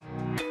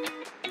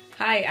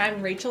Hi,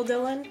 I'm Rachel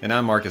Dillon. And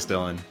I'm Marcus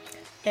Dillon.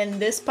 And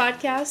this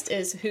podcast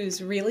is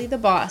Who's Really the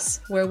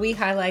Boss, where we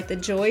highlight the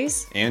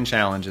joys and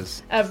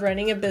challenges of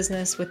running a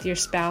business with your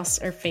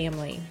spouse or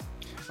family.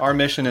 Our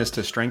mission is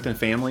to strengthen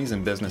families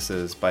and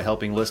businesses by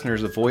helping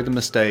listeners avoid the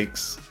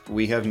mistakes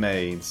we have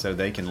made so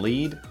they can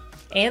lead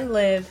and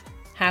live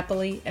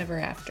happily ever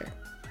after.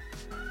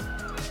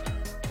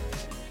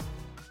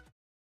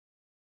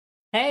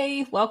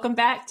 Hey, welcome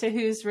back to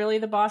Who's Really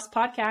the Boss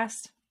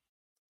podcast.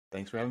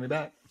 Thanks for having me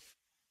back.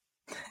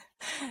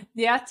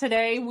 Yeah,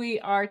 today we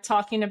are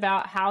talking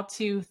about how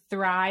to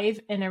thrive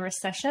in a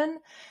recession,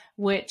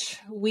 which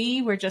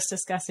we were just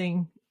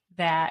discussing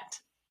that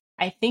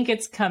I think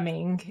it's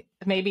coming.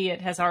 Maybe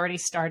it has already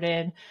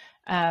started.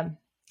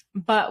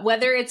 But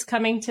whether it's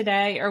coming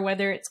today or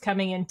whether it's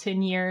coming in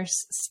 10 years,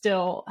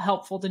 still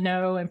helpful to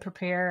know and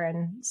prepare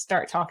and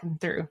start talking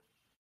through.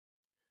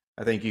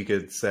 I think you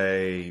could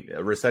say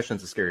a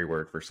recession's a scary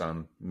word for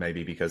some,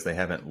 maybe because they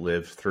haven't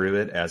lived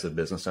through it as a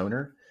business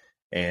owner.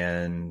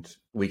 And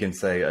we can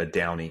say a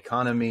down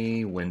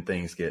economy when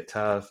things get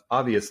tough.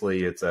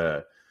 Obviously, it's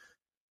a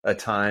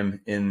time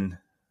in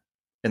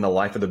the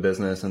life of the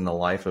business and the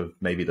life of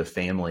maybe the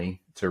family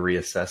to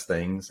reassess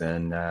things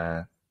and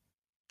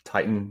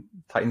tighten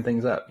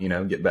things up,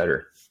 get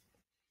better.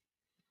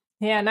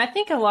 Yeah, and I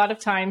think a lot of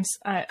times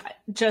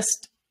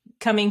just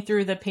coming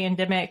through the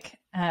pandemic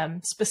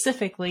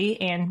specifically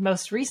and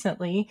most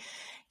recently,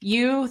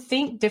 you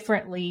think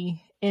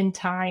differently in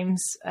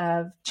times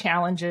of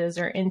challenges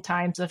or in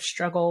times of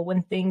struggle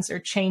when things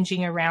are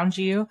changing around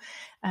you.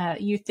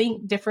 You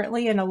think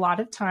differently, and a lot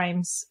of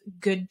times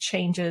good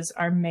changes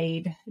are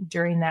made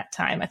during that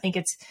time. I think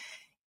it's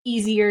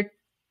easier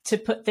to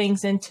put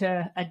things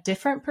into a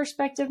different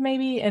perspective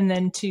maybe, and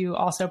then to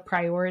also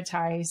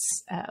prioritize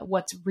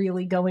what's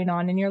really going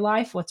on in your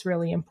life, what's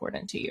really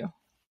important to you.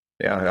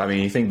 Yeah,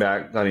 you think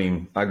back,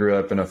 I grew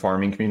up in a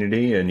farming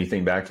community, and you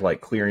think back to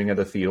like clearing of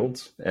the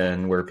fields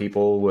and where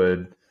people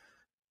would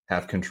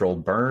have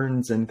controlled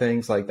burns and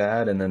things like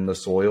that. And then the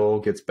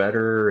soil gets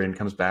better and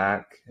comes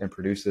back and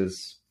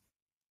produces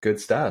good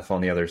stuff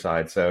on the other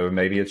side. So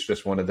maybe it's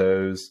just one of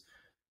those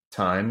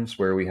times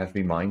where we have to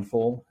be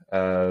mindful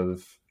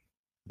of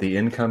the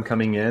income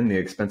coming in, the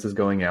expenses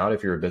going out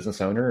if you're a business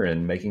owner,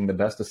 and making the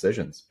best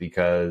decisions,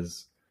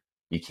 because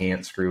you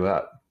can't screw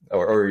up.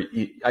 Or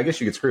I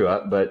guess you could screw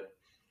up, but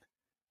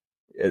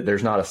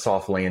there's not a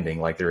soft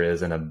landing like there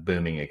is in a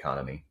booming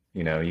economy.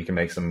 You can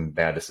make some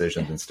bad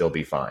decisions and still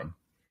be fine.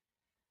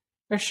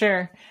 For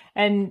sure.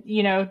 And,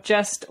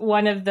 just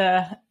one of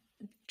the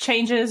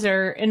changes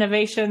or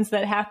innovations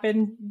that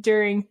happened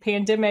during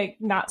pandemic,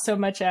 not so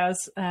much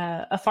as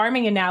a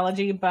farming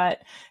analogy,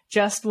 but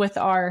just with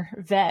our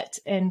vet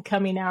and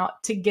coming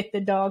out to get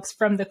the dogs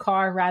from the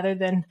car rather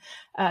than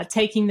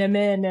taking them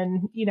in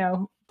and,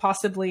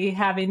 possibly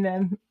having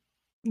them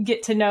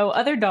get to know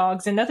other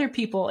dogs and other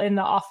people in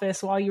the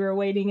office while you were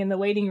waiting in the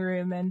waiting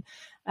room, and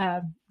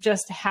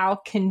just how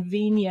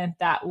convenient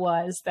that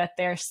was that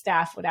their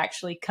staff would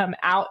actually come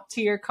out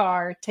to your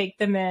car, take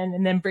them in,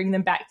 and then bring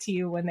them back to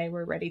you when they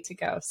were ready to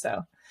go.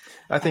 So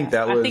I think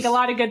a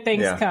lot of good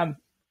things come.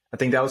 I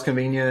think that was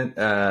convenient.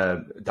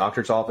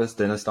 Doctor's office,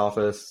 dentist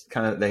office,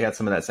 they had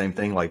some of that same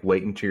thing, like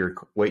wait in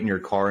your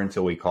car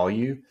until we call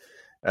you.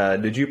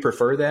 Did you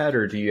prefer that,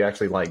 or do you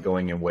actually like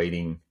going and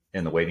waiting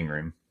in the waiting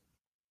room?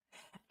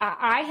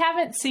 I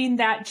haven't seen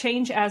that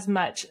change as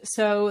much.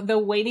 So the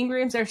waiting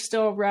rooms are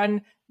still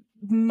run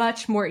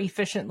much more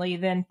efficiently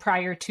than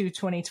prior to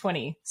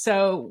 2020.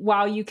 So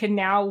while you can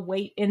now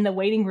wait in the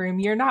waiting room,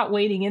 you're not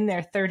waiting in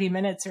there 30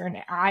 minutes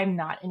I'm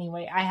not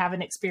anyway. I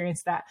haven't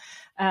experienced that.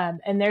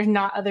 And there's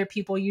not other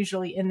people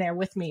usually in there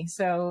with me.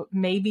 So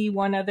maybe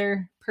one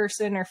other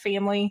person or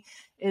family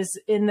is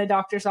in the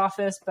doctor's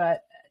office,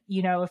 but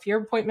if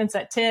your appointment's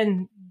at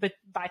 10, but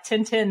by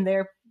 10:10,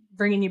 they're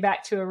bringing you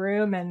back to a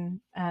room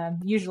and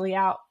usually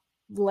out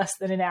less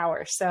than an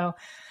hour. So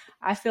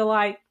I feel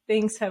like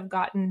things have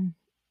gotten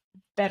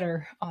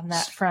better on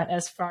that front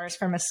as far as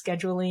from a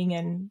scheduling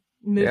and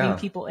moving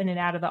people in and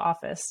out of the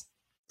office.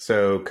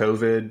 So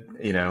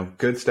COVID,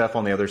 good stuff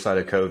on the other side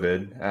of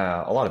COVID,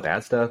 a lot of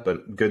bad stuff,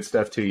 but good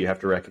stuff too, you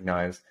have to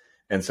recognize.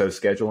 And so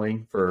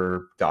scheduling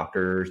for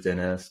doctors,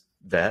 dentists,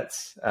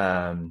 vets,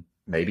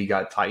 maybe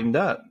got tightened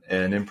up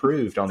and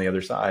improved on the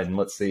other side. And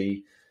let's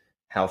see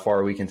how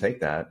far we can take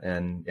that.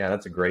 And yeah,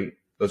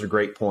 those are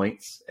great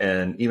points.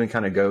 And even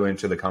kind of go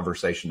into the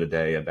conversation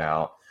today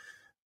about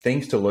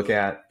things to look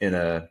at in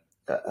a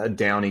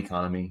down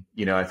economy.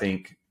 I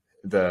think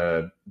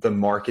the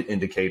market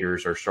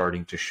indicators are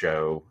starting to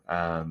show,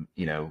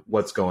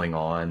 what's going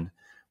on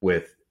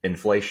with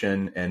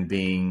inflation and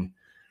being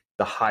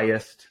the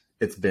highest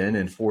it's been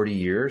in 40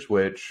 years,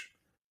 which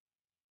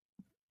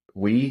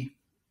we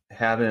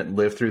haven't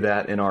lived through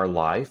that in our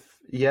life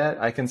yet.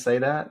 I can say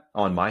that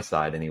on my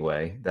side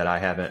anyway, that I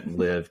haven't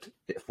lived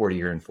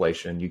 40-year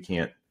inflation. You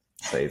can't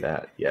say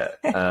that yet.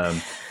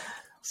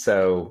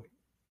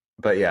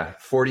 But yeah,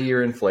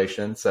 40-year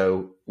inflation.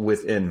 So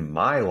within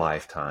my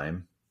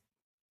lifetime,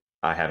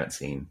 I haven't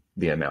seen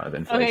the amount of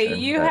inflation. Okay,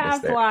 you that is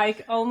have there.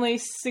 like only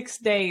 6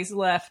 days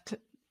left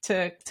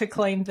to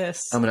claim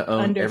this I'm going to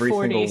own under every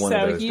 40. single one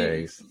So of those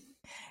days.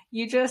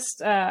 you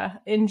just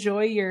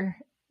enjoy your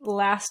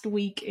last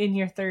week in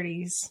your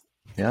 30s.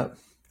 Yep.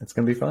 It's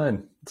going to be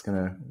fun. It's going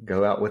to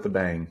go out with a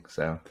bang.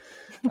 So,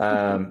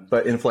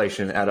 but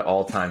inflation at an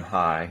all-time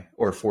high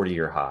or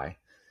 40-year high.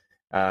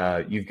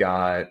 You've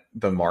got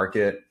the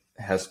market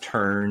has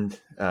turned.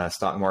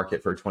 Stock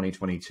market for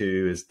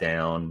 2022 is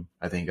down,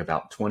 I think,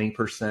 about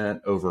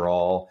 20%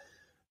 overall.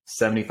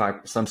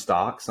 75, some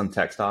stocks, some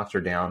tech stocks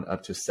are down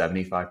up to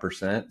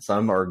 75%.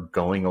 Some are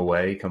going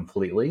away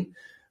completely,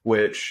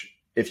 which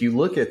if you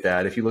look at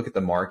that, if you look at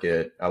the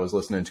market, I was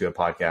listening to a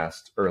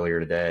podcast earlier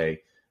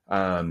today.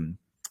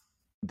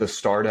 The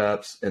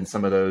startups and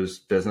some of those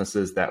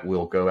businesses that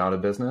will go out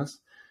of business,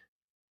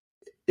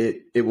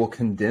 it will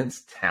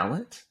condense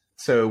talent.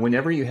 So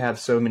whenever you have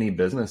so many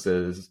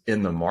businesses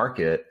in the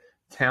market,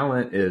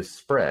 talent is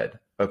spread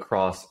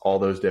across all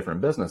those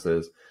different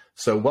businesses.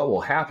 So what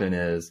will happen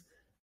is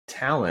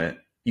talent,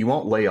 you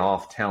won't lay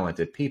off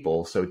talented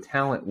people. So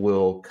talent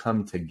will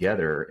come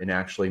together and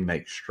actually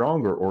make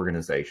stronger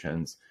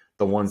organizations,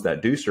 the ones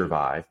that do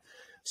survive.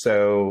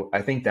 So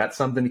I think that's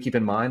something to keep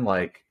in mind.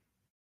 Like,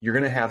 you're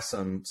going to have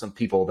some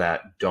people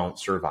that don't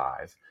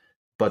survive,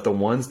 but the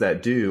ones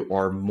that do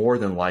are more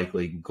than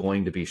likely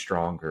going to be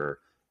stronger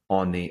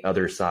on the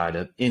other side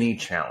of any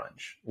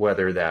challenge,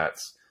 whether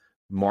that's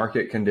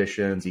market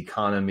conditions,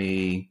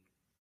 economy,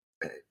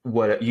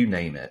 what you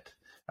name it.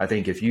 I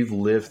think if you've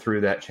lived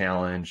through that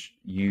challenge,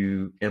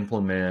 you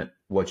implement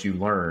what you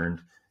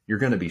learned, you're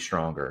going to be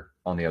stronger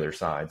on the other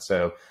side.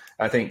 So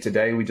I think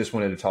today we just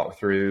wanted to talk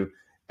through,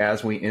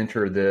 as we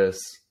enter this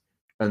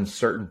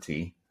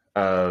uncertainty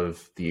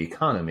of the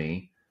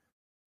economy,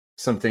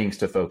 some things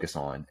to focus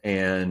on.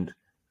 And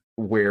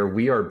where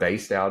we are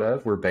based out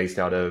of, we're based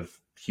out of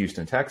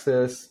Houston,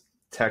 Texas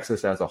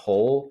as a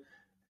whole.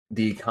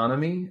 The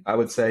economy, I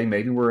would say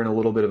maybe we're in a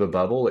little bit of a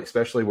bubble,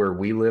 especially where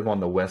we live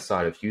on the west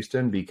side of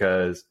Houston,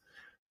 because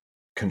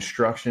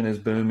construction is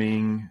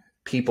booming.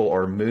 People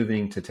are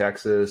moving to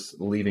Texas,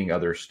 leaving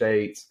other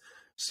states.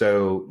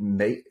 So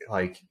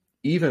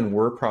even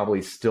we're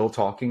probably still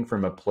talking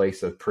from a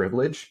place of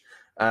privilege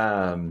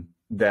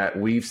that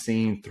we've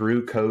seen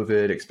through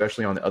COVID,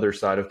 especially on the other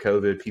side of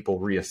COVID, people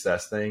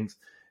reassess things.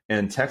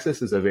 And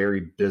Texas is a very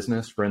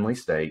business-friendly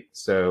state.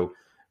 So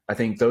I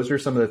think those are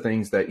some of the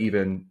things that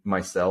even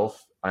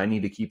myself, I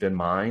need to keep in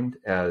mind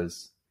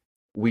as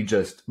we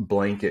just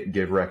blanket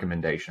give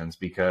recommendations,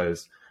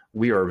 because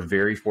we are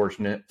very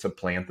fortunate to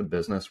plant the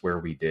business where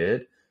we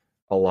did.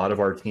 A lot of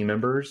our team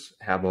members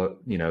have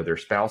their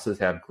spouses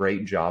have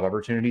great job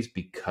opportunities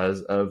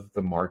because of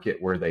the market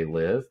where they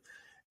live.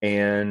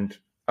 And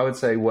I would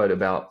say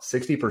about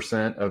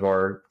 60% of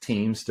our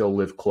team still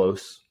live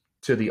close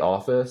to the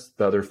office.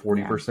 The other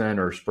 40%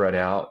 are spread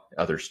out,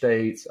 other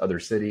states, other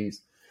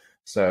cities.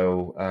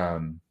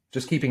 So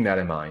just keeping that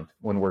in mind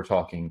when we're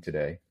talking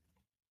today.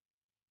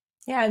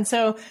 Yeah. And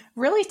so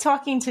really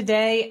talking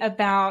today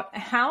about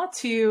how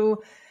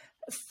to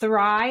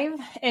thrive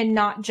and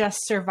not just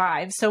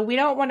survive. So we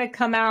don't want to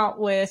come out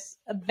with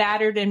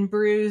battered and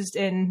bruised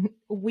and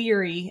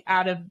weary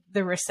out of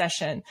the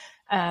recession.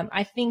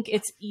 I think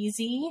it's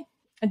easy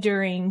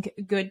during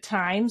good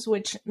times,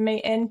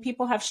 and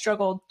people have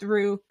struggled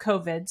through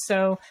COVID.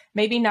 So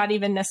maybe not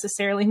even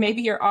necessarily,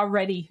 maybe you're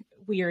already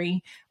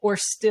weary or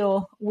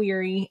still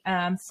weary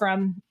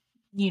from,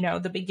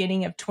 the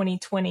beginning of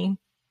 2020,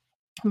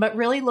 but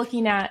really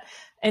looking at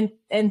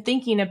and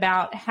thinking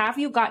about, have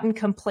you gotten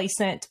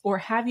complacent or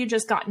have you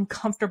just gotten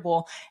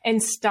comfortable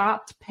and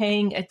stopped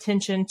paying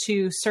attention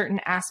to certain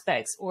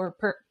aspects or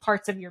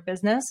parts of your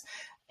business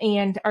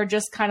and are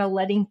just kind of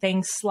letting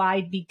things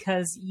slide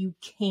because you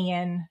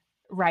can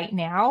right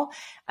now?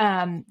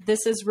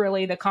 This is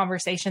really the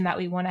conversation that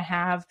we want to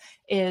have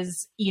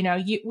is,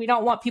 we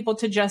don't want people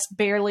to just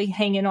barely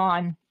hanging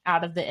on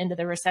out of the end of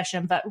the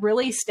recession, but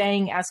really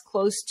staying as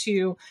close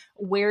to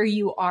where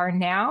you are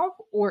now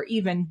or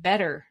even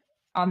better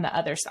on the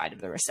other side of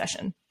the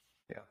recession.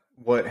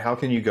 Yeah. How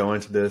can you go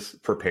into this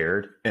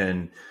prepared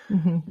and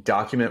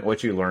document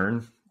what you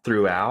learn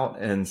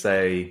throughout and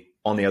say,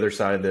 on the other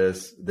side of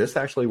this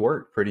actually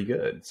worked pretty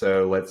good.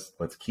 So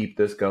let's keep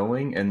this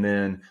going. And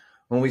then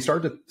when we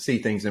start to see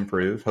things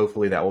improve,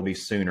 hopefully that will be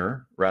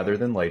sooner rather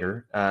than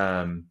later.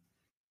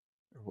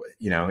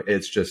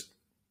 It's just,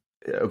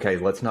 okay,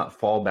 let's not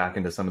fall back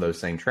into some of those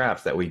same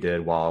traps that we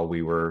did while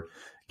we were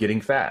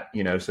getting fat,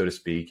 so to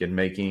speak, and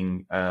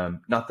making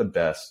not the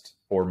best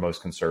or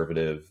most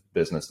conservative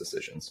business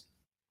decisions.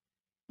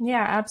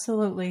 Yeah,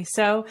 absolutely.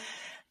 So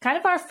kind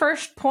of our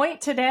first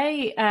point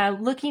today,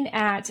 looking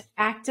at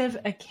active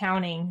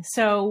accounting.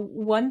 So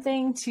one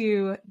thing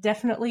to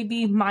definitely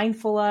be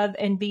mindful of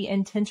and be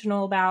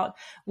intentional about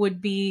would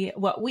be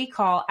what we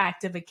call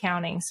active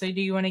accounting. So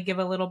do you want to give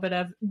a little bit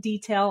of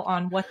detail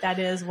on what that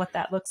is, what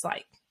that looks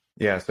like?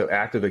 Yeah, so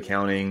active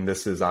accounting,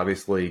 this is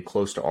obviously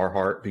close to our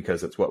heart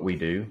because it's what we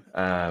do.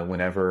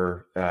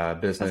 Whenever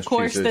Of business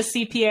course, the chooses,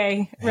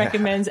 CPA yeah.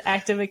 recommends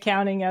active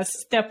accounting as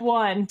step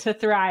one to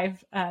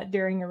thrive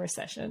during a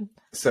recession.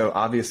 So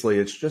obviously,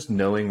 it's just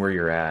knowing where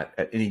you're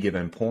at any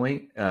given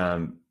point,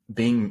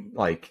 being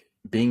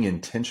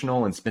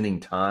intentional and spending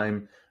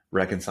time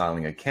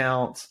reconciling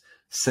accounts,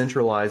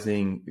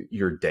 centralizing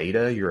your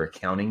data, your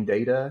accounting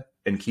data,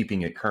 and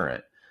keeping it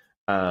current.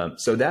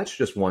 So that's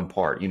just one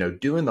part,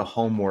 doing the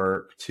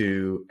homework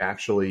to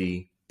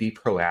actually be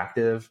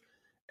proactive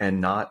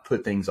and not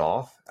put things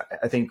off.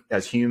 I think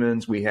as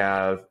humans, we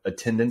have a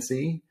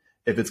tendency,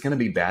 if it's going to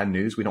be bad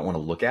news, we don't want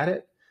to look at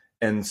it.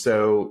 And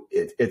so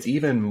it's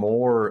even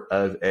more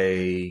of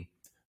a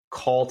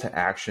call to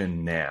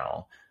action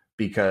now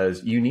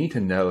because you need to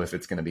know if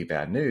it's going to be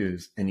bad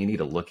news and you need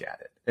to look at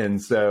it. And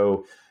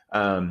so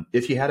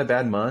if you had a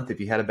bad month,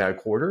 if you had a bad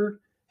quarter,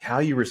 how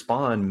you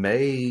respond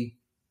may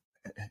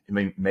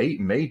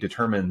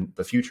determine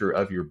the future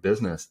of your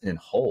business in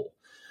whole.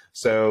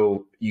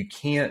 So you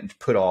can't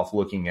put off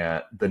looking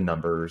at the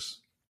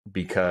numbers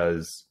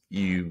because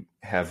you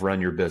have run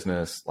your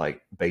business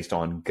like based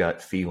on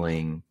gut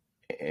feeling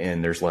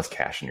and there's less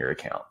cash in your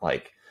account.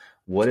 Like,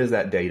 what is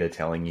that data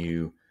telling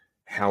you?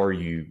 How are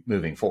you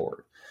moving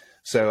forward?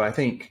 So I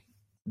think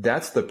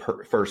that's the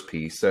first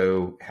piece.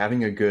 So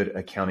having a good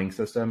accounting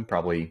system,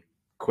 probably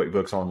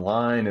QuickBooks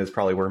Online is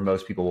probably where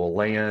most people will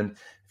land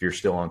if you're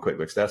still on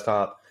QuickBooks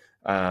Desktop.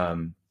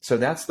 So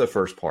that's the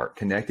first part,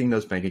 connecting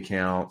those bank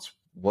accounts.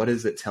 What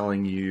is it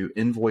telling you?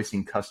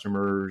 Invoicing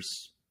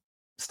customers,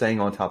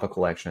 staying on top of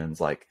collections,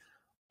 like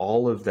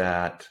all of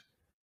that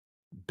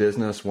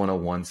business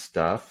 101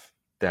 stuff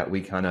that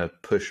we kind of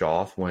push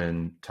off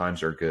when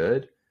times are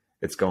good.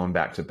 It's going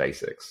back to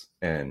basics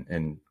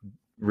and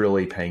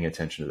really paying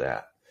attention to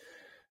that.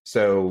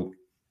 So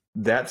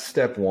that's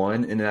step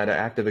one in that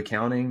active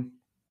accounting.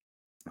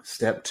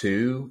 Step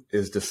two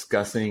is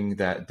discussing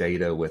that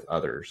data with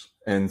others.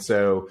 And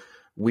so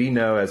we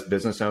know as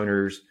business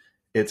owners,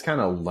 it's kind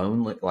of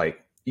lonely.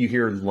 Like you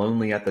hear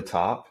lonely at the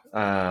top.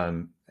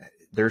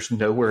 There's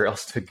nowhere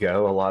else to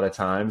go a lot of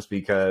times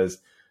because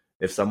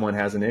if someone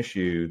has an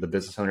issue, the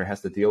business owner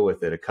has to deal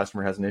with it. A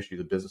customer has an issue,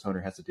 the business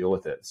owner has to deal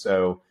with it.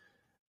 So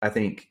I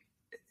think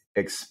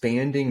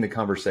expanding the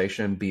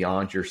conversation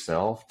beyond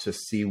yourself to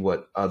see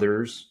what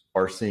others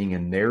are seeing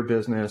in their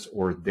business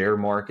or their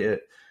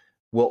market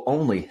will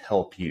only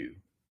help you.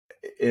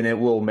 And it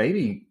will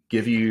maybe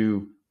give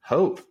you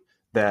hope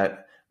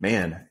that,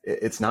 man,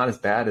 it's not as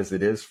bad as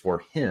it is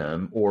for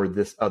him or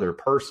this other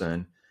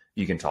person.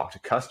 You can talk to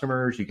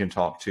customers, you can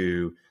talk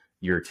to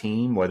your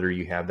team, whether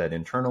you have that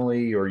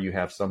internally or you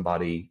have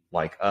somebody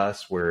like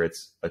us where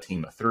it's a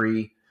team of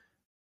three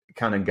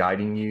kind of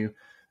guiding you.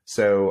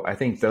 So I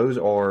think those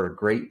are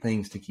great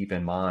things to keep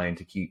in mind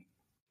to keep,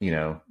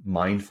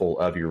 mindful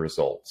of your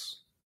results.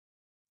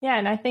 Yeah,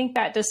 and I think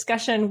that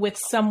discussion with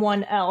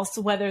someone else,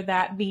 whether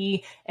that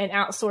be an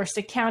outsourced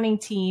accounting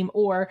team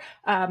or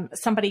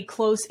somebody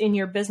close in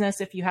your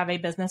business, if you have a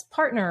business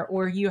partner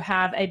or you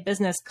have a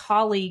business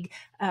colleague,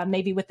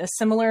 maybe with a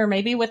similar,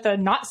 maybe with a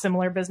not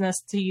similar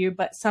business to you,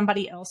 but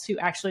somebody else who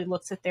actually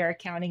looks at their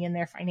accounting and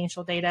their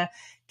financial data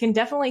can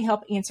definitely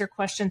help answer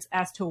questions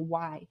as to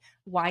why.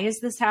 Why is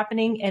this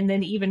happening? And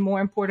then even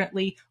more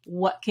importantly,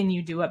 what can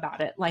you do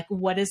about it? Like,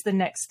 what is the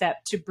next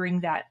step to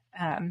bring that,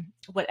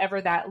 whatever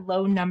that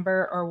low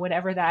number or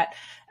whatever that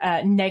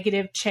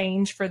negative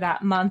change for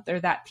that month or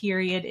that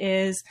period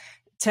is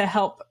to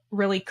help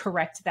really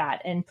correct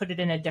that and put it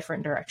in a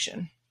different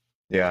direction.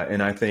 Yeah.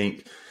 And I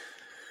think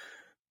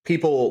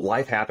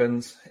life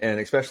happens, and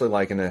especially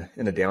like in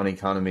a down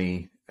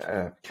economy,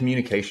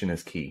 communication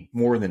is key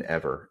more than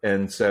ever.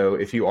 And so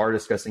if you are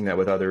discussing that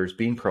with others,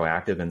 being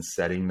proactive and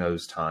setting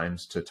those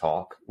times to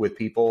talk with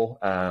people,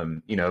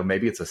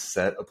 maybe it's a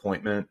set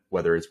appointment,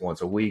 whether it's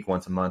once a week,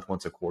 once a month,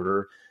 once a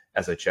quarter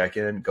as a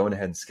check-in, going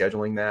ahead and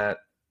scheduling that,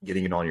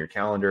 getting it on your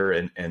calendar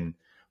and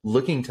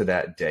looking to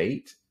that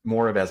date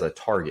more of as a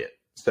target.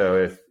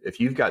 So if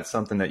you've got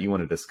something that you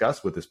want to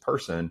discuss with this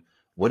person,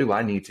 what do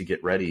I need to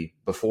get ready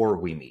before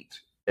we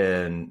meet?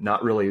 And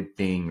not really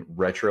being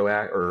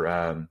retroactive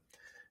or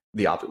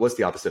what's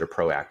the opposite of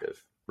proactive?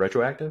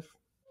 Retroactive?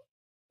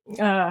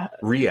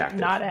 Reactive,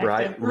 not active.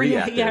 Right?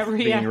 Reactive. Yeah, reactive.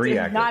 Being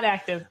reactive. Not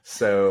active.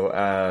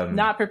 So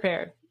not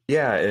prepared.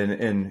 Yeah.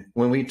 And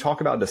when we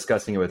talk about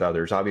discussing it with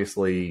others,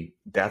 obviously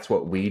that's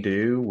what we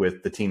do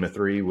with the team of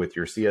three, with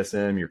your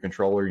CSM, your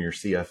controller, and your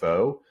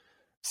CFO.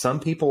 Some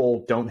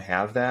people don't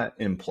have that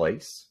in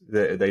place.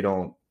 They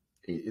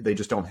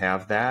just don't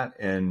have that.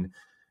 And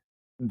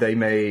they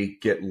may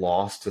get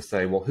lost to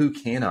say, well, who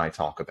can I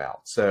talk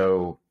about?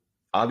 So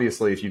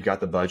obviously, if you've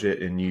got the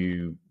budget and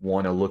you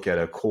want to look at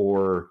a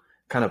core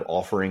kind of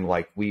offering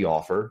like we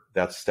offer,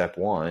 that's step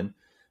one.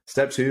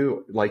 Step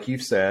two, like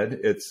you've said,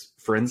 it's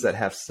friends that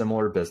have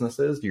similar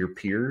businesses, your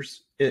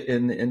peers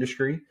in the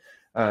industry.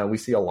 We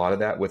see a lot of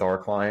that with our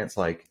clients.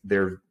 Like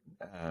they're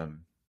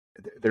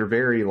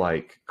very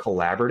like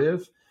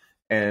collaborative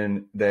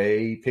and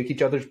they pick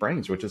each other's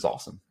brains, which is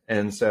awesome.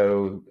 And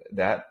so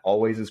that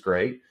always is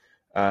great.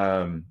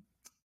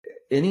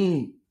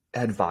 Any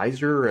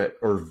advisor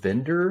or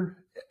vendor,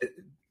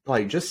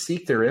 like just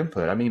seek their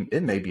input. I mean,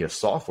 it may be a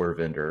software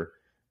vendor,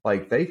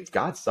 like they've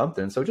got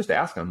something. So just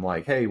ask them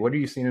like, hey, what are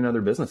you seeing in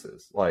other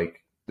businesses?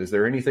 Like, is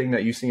there anything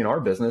that you see in our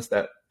business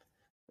that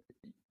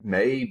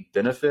may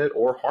benefit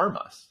or harm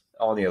us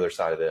on the other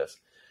side of this?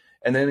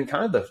 And then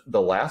kind of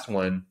the last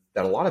one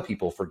that a lot of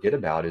people forget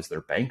about is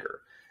their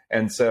banker.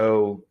 And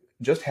so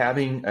just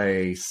having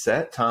a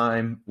set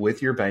time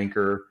with your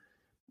banker,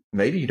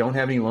 maybe you don't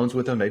have any loans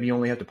with them, maybe you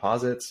only have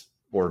deposits,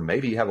 or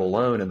maybe you have a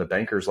loan and the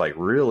banker's like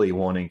really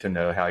wanting to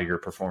know how your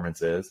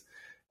performance is.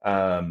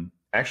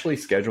 Actually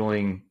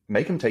scheduling,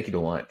 make them take you to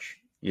lunch,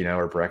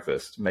 or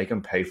breakfast, make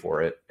them pay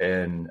for it.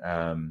 And,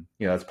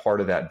 that's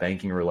part of that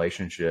banking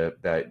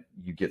relationship that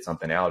you get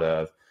something out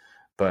of.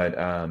 But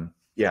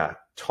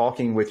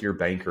talking with your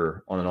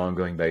banker on an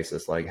ongoing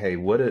basis, like, hey,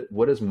 what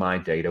is my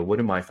data? What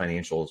are my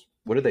financials?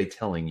 What are they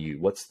telling you?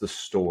 What's the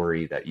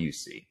story that you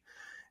see?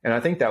 And I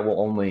think that will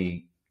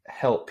only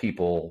help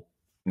people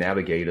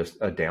navigate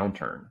a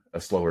downturn, a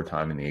slower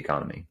time in the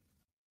economy.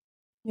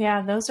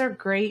 Yeah, those are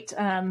great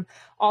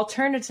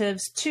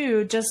alternatives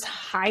to just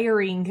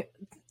hiring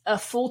a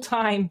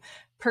full-time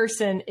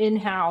person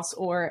in-house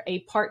or a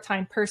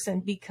part-time person,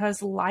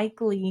 because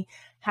likely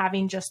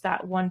having just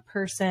that one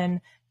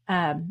person,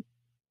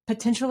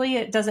 potentially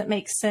it doesn't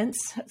make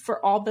sense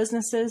for all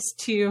businesses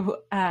to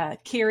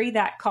carry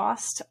that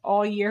cost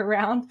all year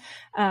round.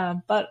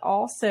 But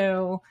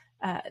also,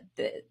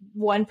 the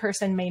one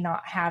person may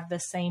not have the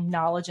same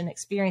knowledge and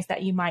experience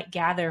that you might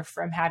gather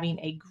from having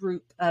a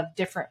group of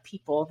different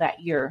people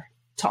that you're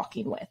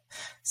talking with.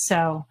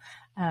 So,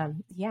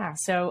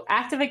 so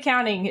active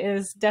accounting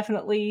is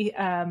definitely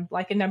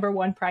like a number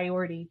one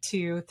priority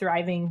to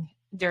thriving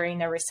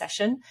during a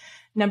recession.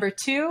 Number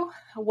two,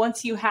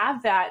 once you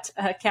have that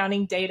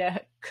accounting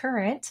data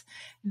current,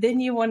 then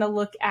you want to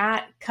look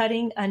at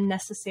cutting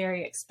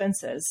unnecessary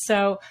expenses.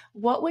 So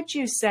what would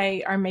you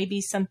say are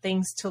maybe some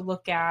things to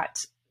look at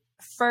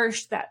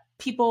first that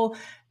people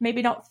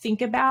maybe don't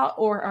think about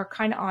or are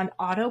kind of on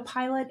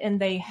autopilot and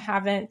they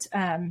haven't,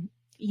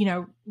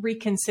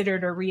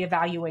 reconsidered or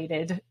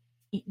reevaluated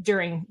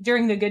during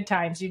the good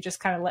times? You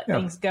just kind of let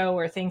things go,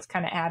 or things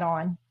kind of add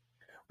on.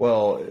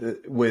 Well,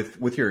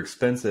 with your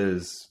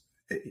expenses,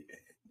 I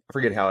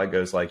forget how it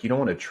goes. Like, you don't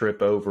want to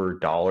trip over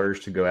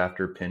dollars to go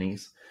after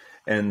pennies.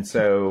 And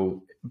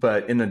so,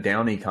 but in the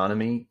down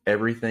economy,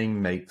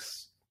 everything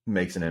makes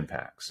an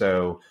impact.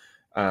 So,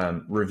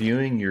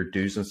 reviewing your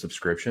dues and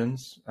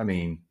subscriptions. I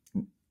mean,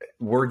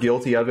 we're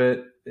guilty of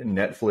it.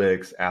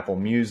 Netflix, Apple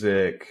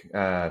Music,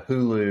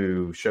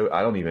 Hulu,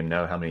 I don't even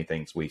know how many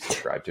things we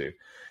subscribe to.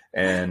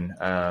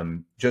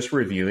 And just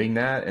reviewing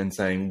that and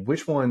saying,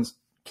 which ones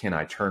can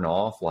I turn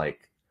off,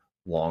 like,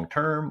 long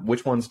term?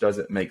 Which ones does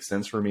it make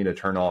sense for me to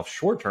turn off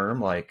short term,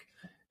 like,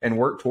 and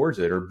work towards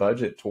it or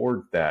budget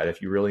toward that?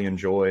 If you really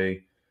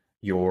enjoy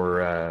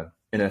your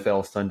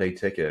NFL Sunday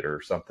ticket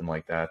or something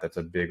like that, that's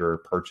a bigger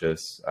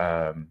purchase.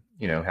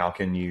 How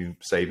can you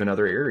save in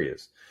other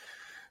areas?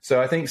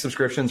 So I think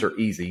subscriptions are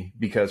easy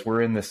because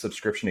we're in this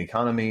subscription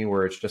economy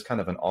where it's just kind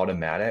of an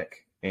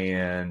automatic,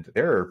 and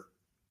there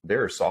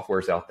are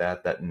softwares out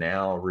that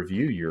now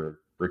review your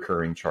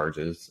recurring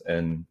charges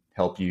and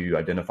help you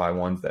identify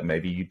ones that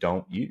maybe you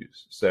don't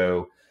use.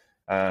 So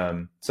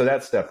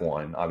that's step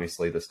one,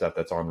 obviously the stuff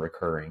that's on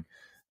recurring.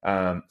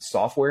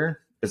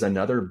 Software is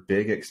another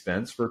big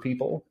expense for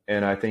people.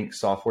 And I think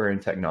software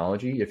and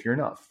technology, if you're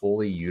not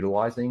fully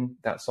utilizing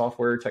that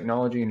software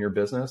technology in your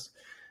business,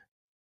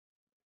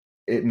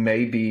 it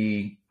may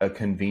be a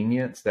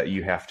convenience that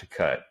you have to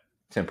cut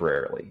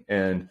temporarily.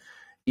 And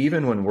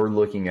even when we're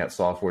looking at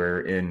software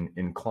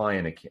in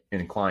client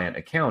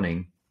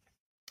accounting,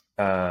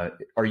 are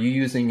you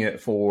using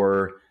it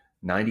for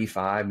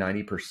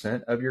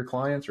 90% of your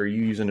clients, or are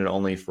you using it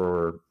only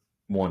for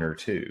one or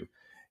two?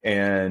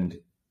 And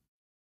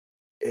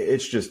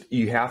it's just,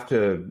 you have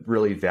to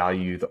really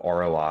value the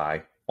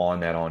ROI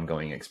on that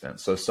ongoing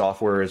expense. So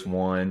software is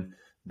one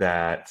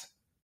that,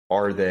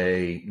 are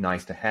they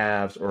nice to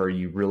haves, or are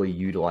you really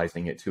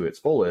utilizing it to its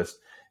fullest?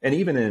 And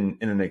even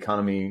in an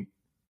economy,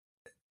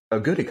 a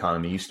good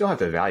economy, you still have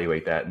to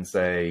evaluate that and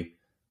say,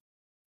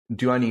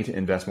 do I need to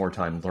invest more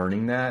time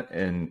learning that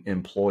and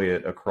employ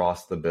it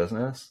across the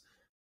business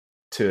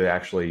to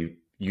actually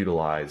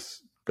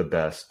utilize the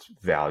best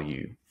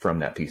value from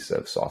that piece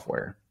of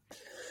software?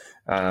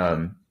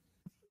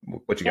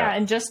 What you got?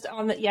 And just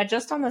on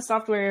the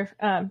software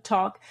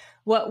talk,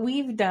 what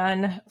we've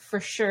done for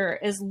sure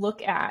is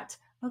look at,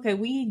 okay,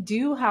 we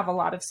do have a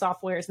lot of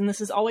softwares, and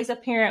this is always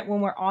apparent when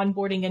we're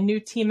onboarding a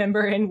new team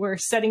member and we're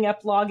setting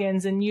up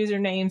logins and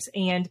usernames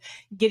and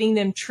getting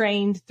them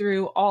trained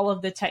through all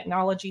of the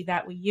technology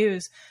that we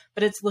use.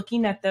 But it's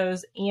looking at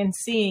those and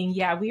seeing,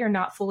 we are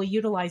not fully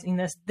utilizing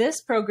this.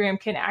 This program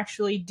can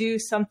actually do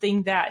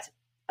something that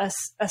a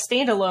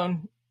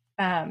standalone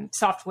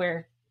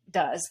software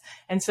does.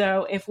 And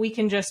so if we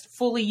can just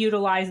fully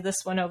utilize this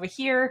one over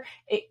here,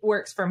 it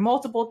works for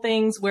multiple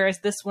things, whereas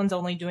this one's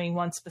only doing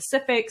one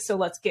specific. So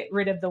let's get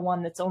rid of the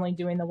one that's only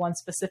doing the one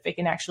specific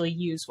and actually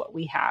use what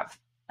we have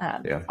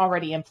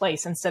already in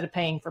place instead of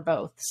paying for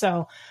both.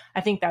 So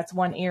I think that's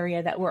one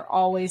area that we're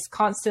always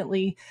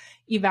constantly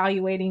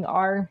evaluating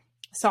our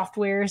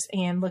softwares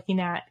and looking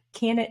at,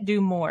 can it do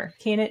more?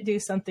 Can it do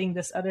something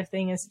this other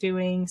thing is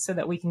doing so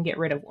that we can get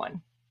rid of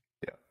one?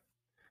 Yeah.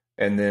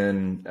 And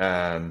then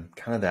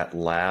kind of that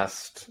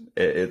last,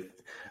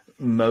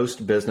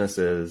 most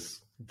businesses,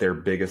 their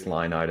biggest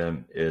line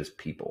item is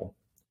people,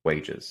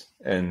 wages.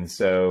 And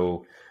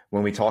so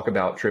when we talk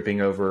about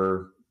tripping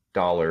over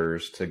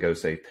dollars to go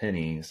save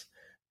pennies,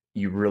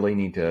 you really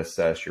need to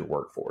assess your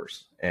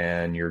workforce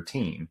and your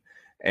team.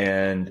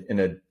 And in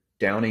a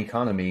down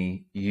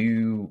economy,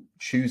 you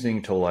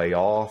choosing to lay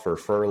off or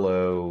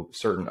furlough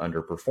certain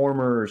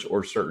underperformers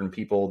or certain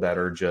people that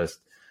are just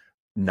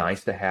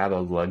nice to have, a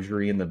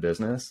luxury in the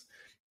business,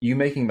 you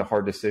making the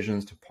hard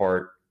decisions to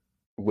part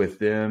with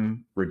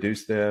them,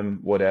 reduce them,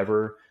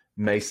 whatever,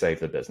 may save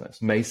the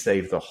business, may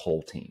save the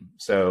whole team.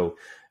 So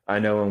I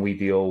know when we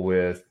deal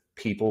with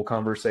people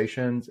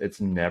conversations,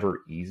 it's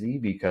never easy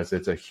because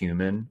it's a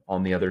human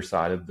on the other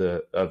side of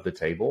the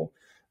table,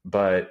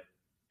 but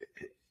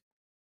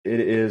it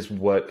is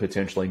what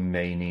potentially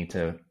may need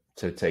to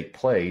take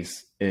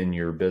place in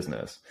your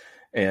business.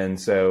 And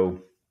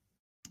so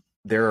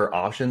there are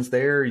options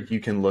there.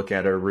 You can look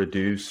at a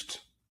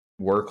reduced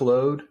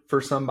workload for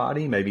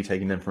somebody, maybe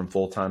taking them from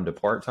full-time to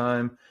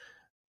part-time.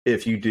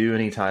 If you do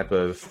any type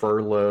of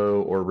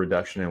furlough or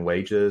reduction in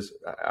wages,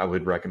 I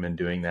would recommend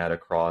doing that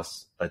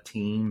across a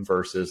team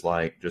versus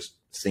like just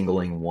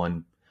singling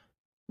one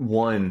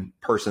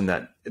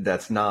person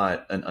that's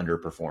not an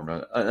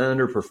underperformer. An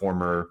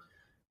underperformer,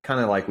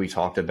 kind of like we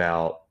talked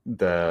about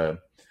the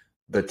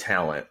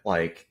talent,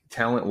 like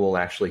talent will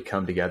actually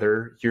come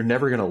together. You're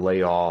never going to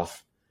lay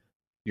off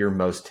your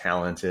most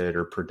talented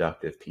or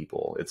productive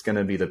people. It's going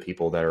to be the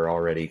people that are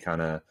already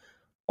kind of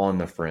on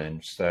the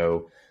fringe.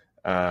 So,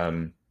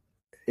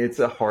 it's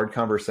a hard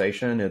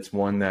conversation. It's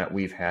one that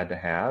we've had to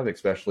have,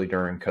 especially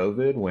during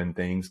COVID when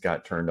things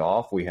got turned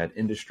off. We had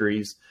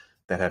industries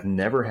that have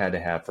never had to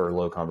have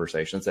furlough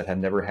conversations, that have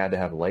never had to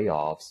have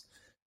layoffs,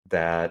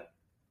 that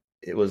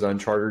it was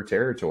uncharted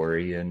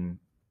territory, and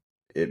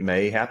it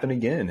may happen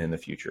again in the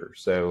future.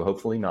 So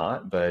hopefully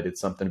not, but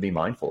it's something to be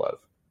mindful of.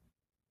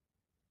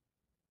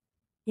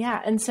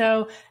 Yeah. And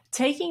so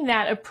taking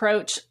that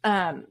approach,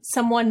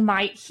 someone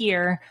might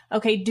hear,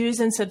 okay, dues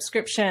and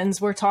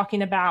subscriptions, we're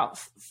talking about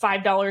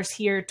 $5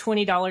 here,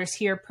 $20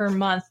 here per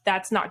month.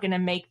 That's not going to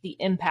make the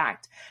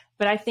impact.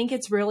 But I think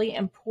it's really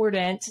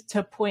important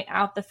to point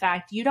out the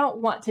fact you don't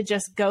want to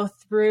just go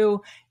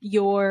through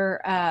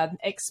your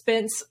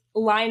expense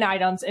line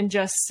items and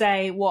just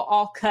say, well,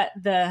 I'll cut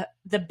the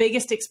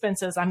biggest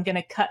expenses. I'm going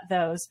to cut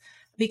those,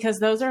 because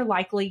those are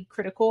likely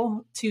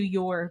critical to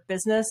your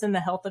business and the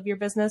health of your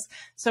business.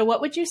 So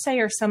what would you say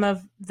are some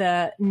of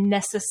the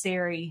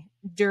necessary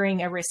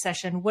during a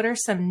recession? What are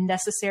some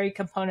necessary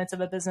components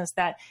of a business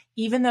that,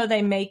 even though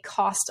they may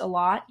cost a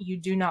lot, you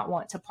do not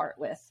want to part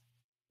with?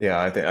 Yeah,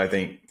 I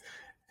think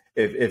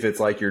if it's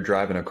like you're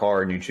driving a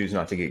car and you choose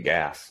not to get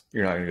gas,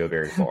 you're not going to go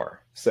very far.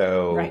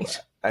 So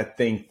right. I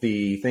think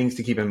the things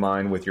to keep in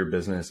mind with your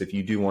business, if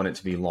you do want it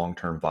to be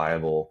long-term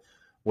viable,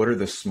 what are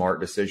the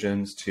smart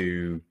decisions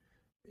to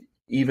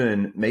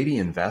even maybe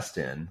invest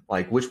in?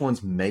 Like, which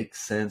ones make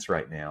sense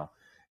right now?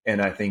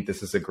 And I think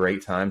this is a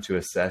great time to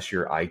assess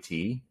your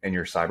IT and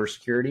your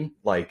cybersecurity.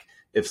 Like,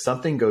 if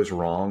something goes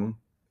wrong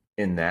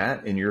in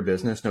your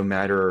business, no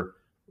matter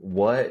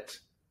what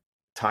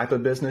type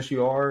of business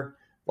you are,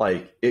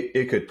 like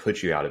it could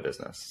put you out of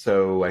business.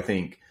 So I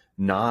think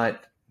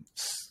not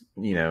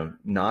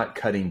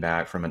cutting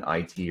back from an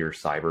IT or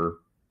cyber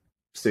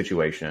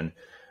situation.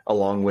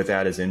 Along with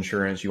that is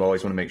insurance. You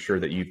always want to make sure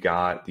that you've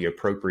got the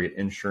appropriate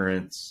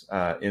insurance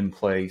in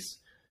place.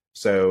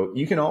 So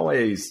you can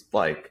always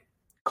like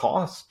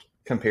cost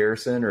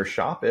comparison or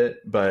shop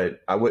it,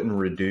 but I wouldn't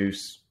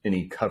reduce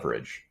any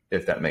coverage,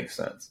 if that makes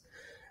sense.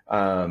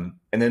 And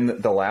then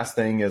the last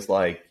thing is,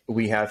 like,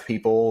 we have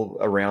people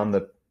around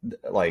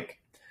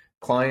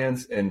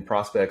clients and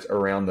prospects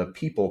around the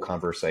people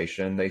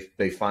conversation.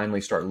 They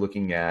finally start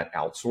looking at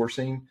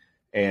outsourcing.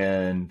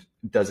 And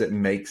does it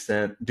make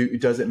sense?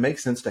 Does it make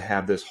sense to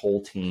have this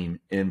whole team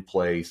in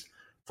place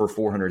for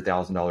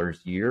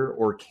 $400,000 a year,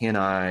 or can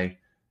I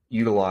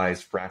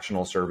utilize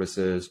fractional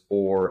services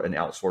or an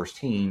outsourced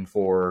team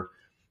for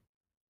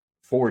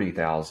 $40,000,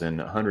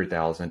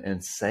 $100,000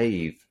 and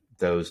save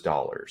those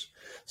dollars?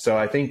 So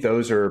I think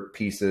those are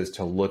pieces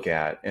to look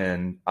at,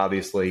 and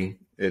obviously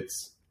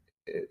it's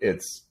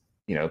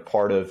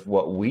part of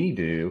what we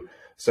do.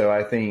 So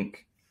I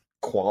think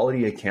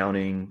quality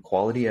accounting,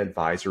 quality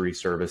advisory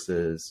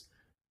services,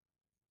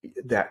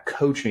 that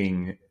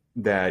coaching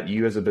that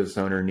you as a business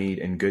owner need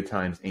in good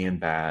times and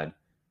bad,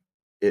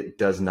 it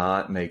does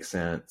not make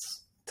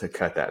sense to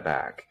cut that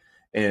back.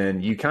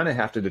 And you kind of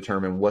have to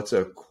determine what's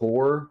a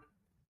core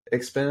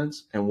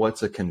expense and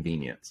what's a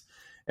convenience.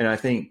 And I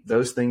think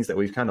those things that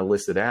we've kind of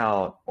listed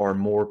out are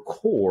more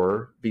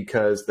core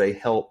because they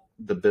help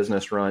the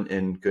business run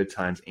in good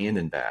times and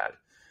in bad.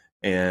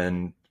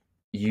 And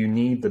you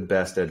need the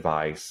best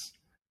advice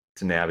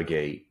to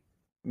navigate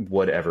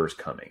whatever's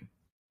coming.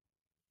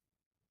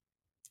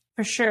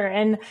 For sure.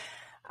 And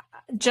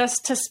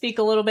just to speak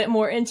a little bit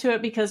more into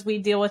it, because we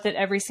deal with it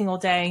every single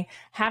day,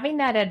 having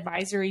that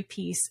advisory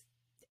piece,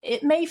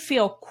 it may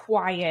feel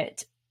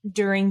quiet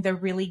during the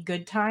really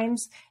good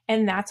times.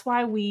 And that's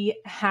why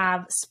we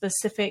have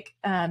specific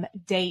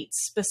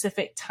dates,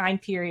 specific time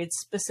periods,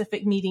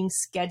 specific meetings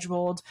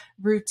scheduled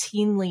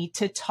routinely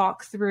to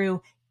talk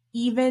through,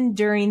 even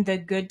during the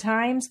good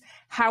times,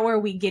 how are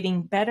we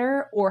getting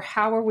better, or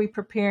how are we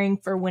preparing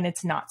for when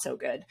it's not so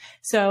good?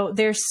 So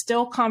there's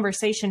still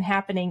conversation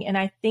happening. And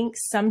I think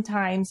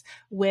sometimes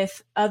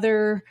with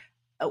other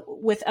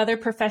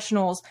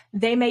professionals,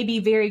 they may be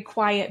very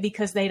quiet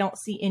because they don't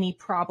see any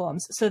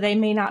problems. So they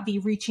may not be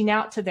reaching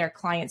out to their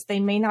clients. They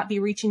may not be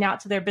reaching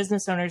out to their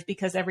business owners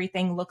because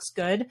everything looks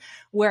good.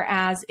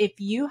 Whereas if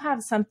you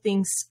have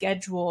something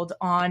scheduled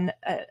on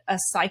a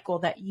cycle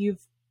that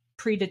you've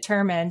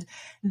predetermined,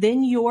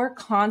 then you're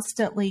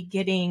constantly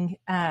getting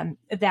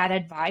that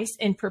advice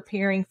and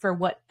preparing for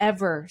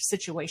whatever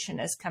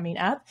situation is coming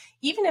up,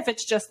 even if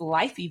it's just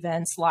life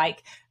events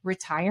like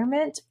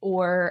retirement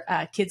or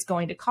kids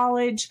going to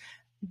college,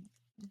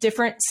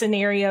 different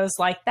scenarios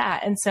like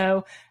that. And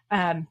so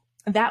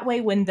that way,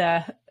 when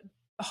the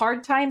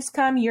hard times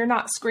come, you're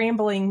not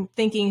scrambling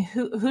thinking,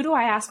 who do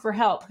I ask for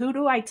help? Who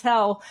do I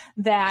tell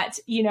that,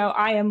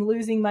 I am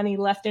losing money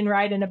left and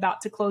right and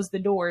about to close the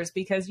doors?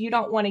 Because you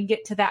don't want to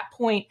get to that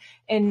point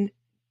and,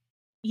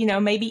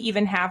 maybe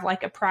even have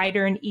like a pride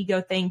or an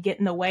ego thing get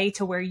in the way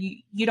to where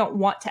you don't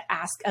want to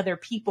ask other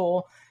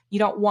people. You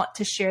don't want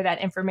to share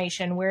that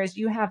information. Whereas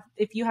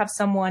if you have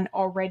someone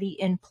already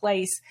in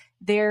place,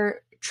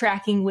 they're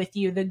tracking with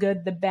you, the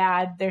good, the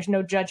bad. There's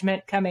no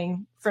judgment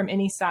coming from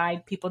any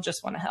side. People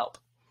just want to help.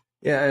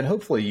 Yeah, and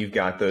hopefully you've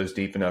got those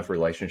deep enough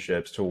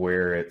relationships to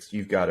where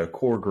you've got a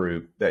core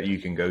group that you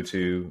can go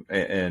to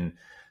and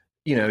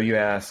you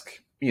ask,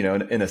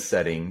 in a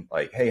setting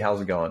like, hey,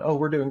 how's it going? Oh,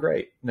 we're doing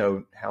great.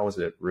 No, how is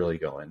it really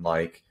going?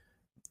 Like,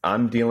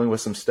 I'm dealing with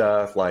some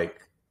stuff,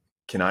 like,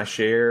 can I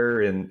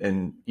share?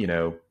 And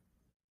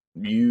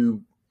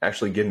you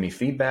actually give me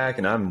feedback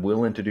and I'm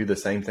willing to do the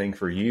same thing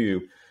for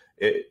you.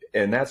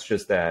 And that's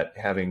just that,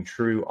 having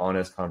true,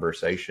 honest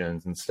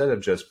conversations instead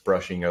of just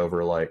brushing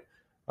over like,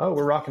 oh,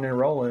 we're rocking and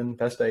rolling,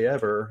 best day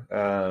ever.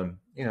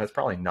 It's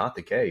probably not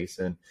the case.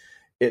 And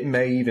it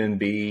may even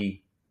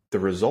be the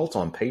results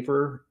on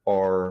paper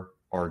are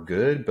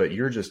good, but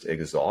you're just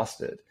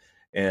exhausted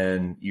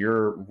and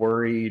you're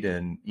worried.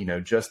 And,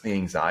 just the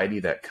anxiety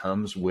that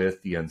comes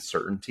with the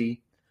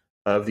uncertainty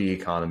of the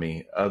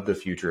economy, of the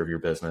future of your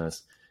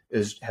business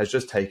has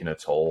just taken a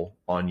toll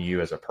on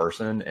you as a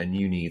person. And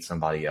you need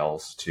somebody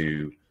else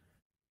to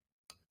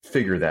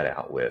figure that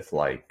out with,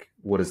 like,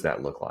 what does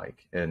that look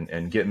like,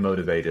 and get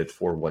motivated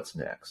for what's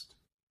next.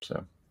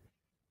 So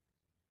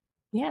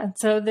yeah,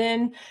 so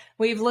then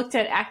we've looked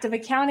at active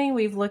accounting,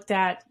 we've looked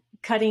at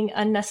cutting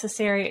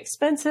unnecessary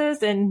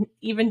expenses, and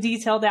even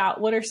detailed out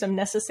what are some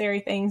necessary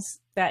things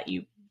that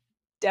you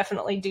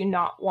definitely do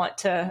not want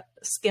to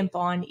skimp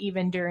on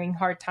even during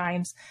hard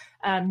times.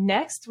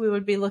 Next, we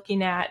would be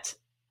looking at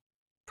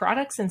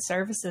products and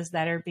services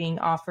that are being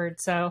offered.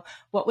 So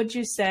what would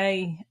you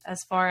say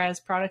as far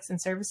as products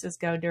and services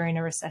go during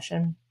a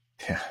recession?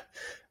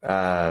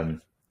 Yeah.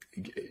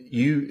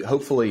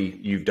 Hopefully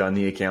you've done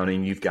the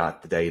accounting, you've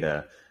got the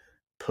data,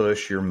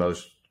 push your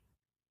most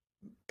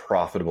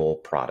profitable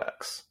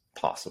products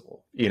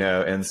possible,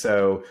 and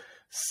so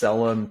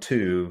sell them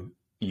to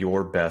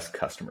your best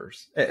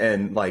customers.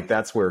 And like,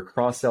 that's where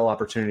cross-sell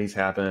opportunities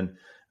happen.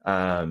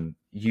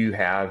 You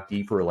have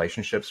deep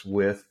relationships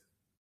with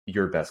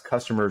your best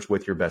customers,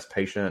 with your best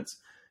patients.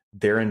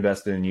 They're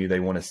invested in you. They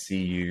want to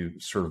see you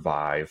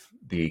survive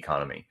the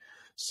economy.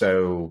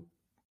 So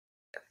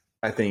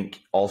I think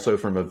also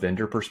from a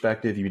vendor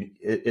perspective,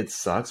 it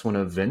sucks when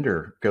a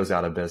vendor goes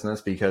out of business,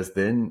 because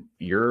then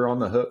you're on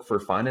the hook for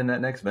finding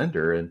that next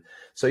vendor. And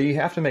so you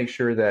have to make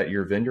sure that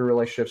your vendor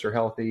relationships are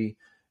healthy.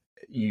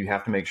 You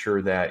have to make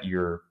sure that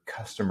your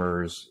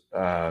customers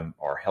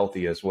are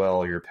healthy as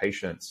well, your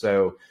patients.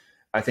 So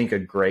I think a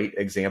great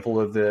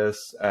example of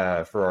this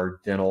for our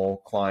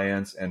dental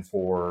clients and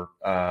for,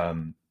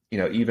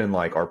 even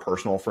like our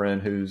personal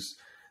friend who's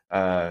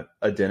a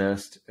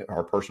dentist,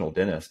 our personal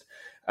dentist,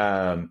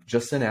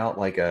 just sent out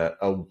like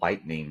a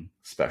whitening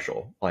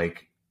special,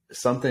 like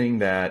something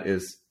that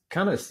is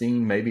kind of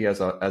seen maybe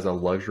as a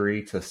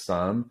luxury to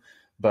some,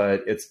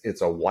 but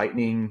it's a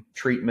whitening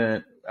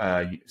treatment,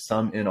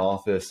 some in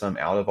office, some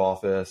out of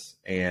office.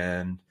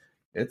 And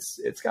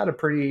it's got a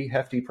pretty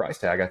hefty price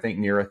tag, I think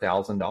near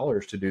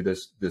 $1,000 to do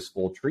this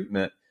full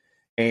treatment.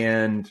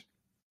 And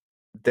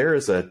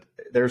there's a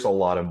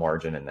lot of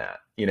margin in that,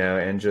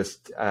 and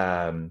just,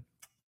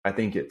 I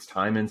think it's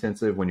time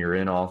intensive when you're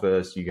in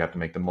office. You have to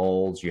make the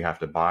molds, you have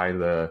to buy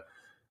the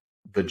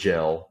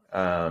gel.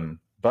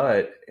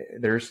 but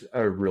there's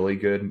a really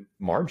good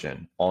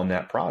margin on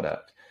that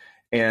product.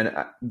 And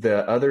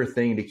the other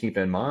thing to keep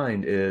in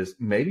mind is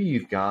maybe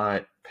you've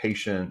got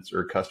patients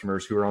or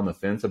customers who are on the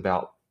fence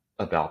about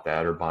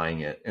that or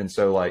buying it. And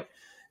so like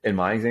in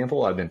my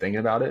example, I've been thinking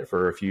about it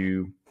for a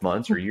few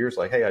months or years,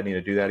 like, hey, I need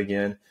to do that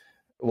again.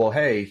 Well,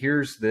 hey,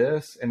 here's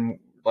this. And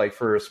like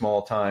for a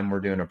small time, we're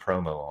doing a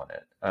promo on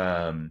it.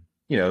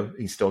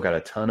 He's still got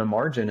a ton of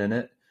margin in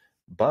it,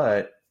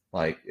 but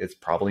like it's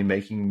probably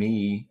making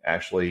me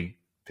actually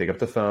pick up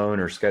the phone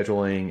or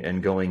scheduling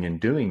and going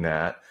and doing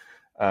that.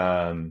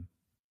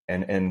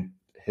 And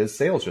his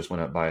sales just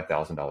went up by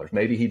 $1,000.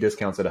 Maybe he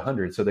discounts at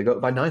 100, so they go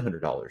up by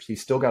 $900.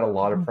 He's still got a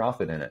lot of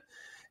profit in it.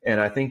 And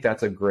I think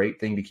that's a great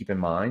thing to keep in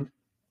mind.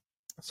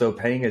 So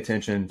paying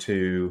attention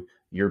to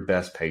your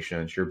best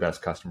patients, your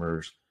best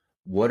customers,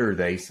 what are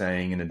they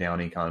saying in a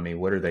down economy?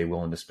 What are they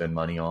willing to spend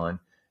money on?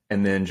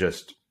 And then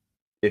just,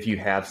 if you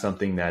have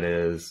something that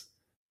is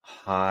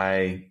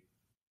high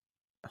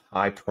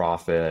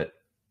profit,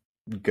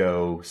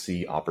 go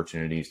see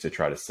opportunities to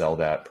try to sell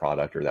that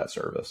product or that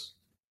service.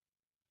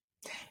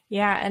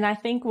 Yeah. And I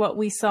think what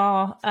we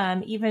saw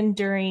even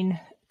during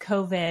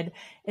COVID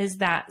is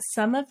that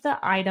some of the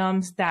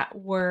items that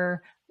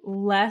were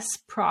less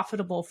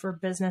profitable for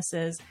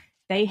businesses,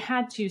 they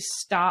had to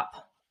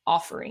stop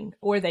offering,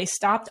 or they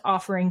stopped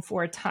offering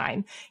for a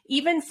time,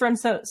 even from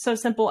so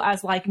simple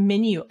as like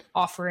menu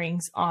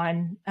offerings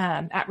on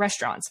at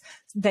restaurants.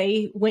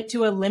 They went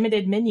to a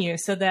limited menu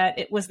so that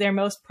it was their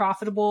most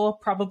profitable,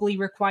 probably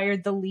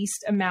required the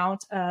least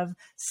amount of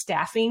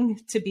staffing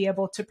to be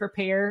able to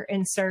prepare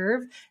and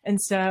serve. And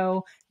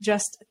so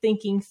just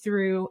thinking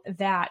through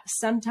that,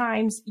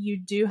 sometimes you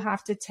do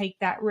have to take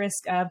that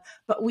risk of,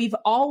 but we've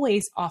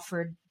always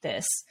offered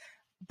this.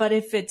 But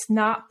if it's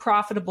not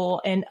profitable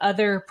and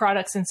other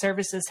products and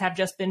services have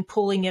just been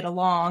pulling it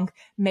along,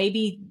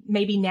 maybe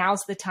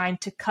now's the time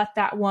to cut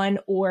that one,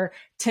 or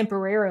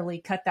temporarily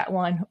cut that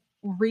one,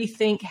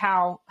 rethink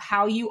how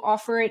you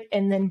offer it,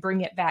 and then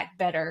bring it back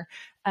better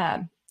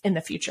in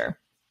the future.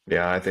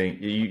 Yeah, I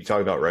think you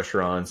talk about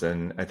restaurants,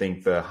 and I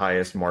think the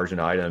highest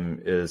margin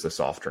item is a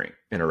soft drink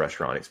in a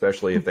restaurant,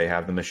 especially if they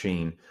have the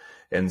machine.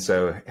 And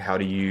so how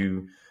do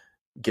you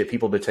get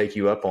people to take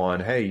you up on,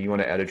 hey, you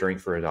want to add a drink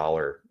for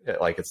 $1?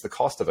 Like, it's the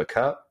cost of a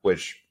cup,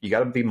 which you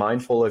got to be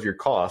mindful of your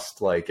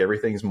cost. Like,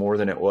 everything's more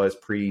than it was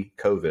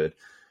pre-COVID,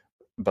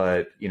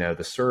 but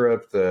the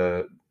syrup,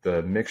 the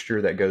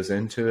mixture that goes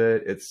into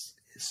it, it's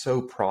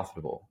so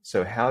profitable.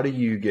 So how do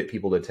you get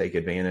people to take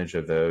advantage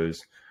of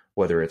those,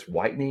 whether it's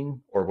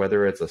whitening or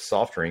whether it's a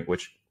soft drink,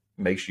 which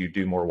makes you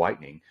do more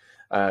whitening?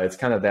 It's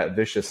kind of that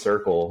vicious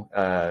circle.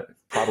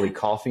 Probably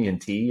coffee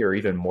and tea are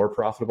even more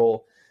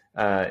profitable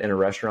in a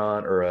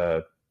restaurant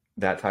or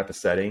that type of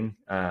setting.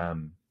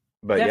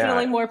 But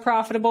definitely more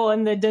profitable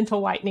in the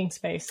dental whitening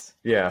space.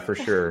 Yeah, for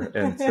sure.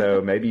 And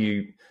so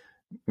maybe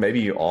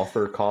you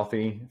offer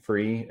coffee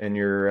free in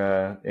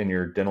your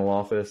dental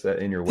office,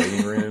 in your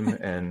waiting room,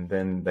 and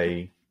then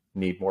they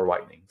need more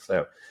whitening.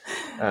 So,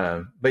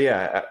 but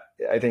yeah,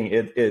 I think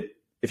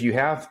if you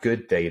have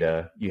good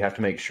data, you have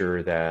to make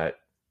sure that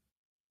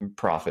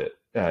profit,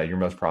 your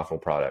most profitable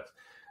product.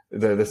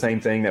 The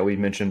same thing that we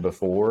mentioned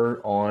before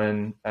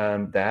on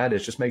that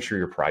is just make sure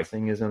your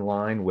pricing is in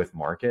line with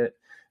market.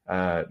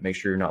 Make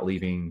sure you're not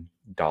leaving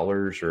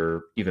dollars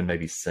or even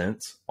maybe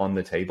cents on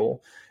the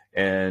table.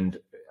 And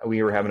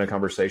we were having a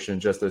conversation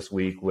just this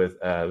week with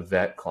a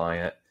vet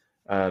client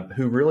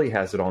who really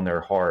has it on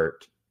their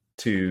heart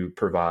to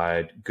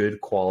provide good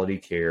quality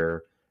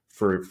care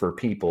for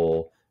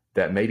people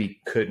that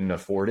maybe couldn't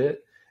afford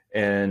it.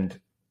 And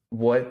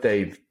what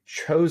they've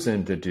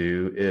chosen to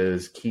do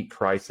is keep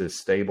prices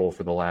stable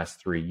for the last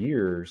 3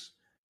 years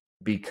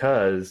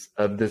because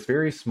of this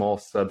very small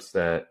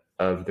subset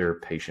of their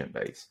patient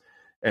base.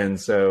 And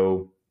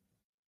so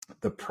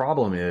the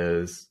problem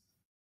is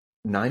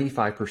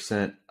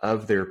 95%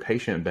 of their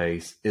patient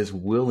base is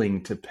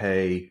willing to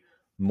pay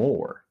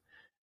more.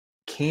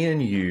 Can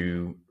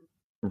you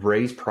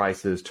raise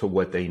prices to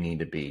what they need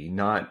to be?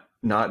 Not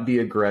be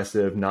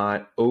aggressive,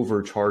 not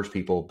overcharge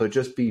people, but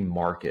just be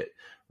market.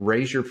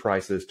 Raise your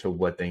prices to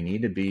what they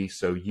need to be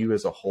so you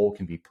as a whole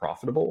can be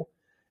profitable.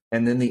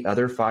 And then the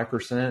other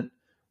 5%,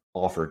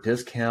 offer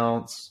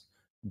discounts,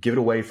 give it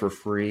away for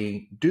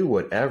free, do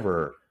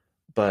whatever,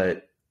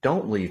 but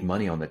don't leave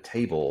money on the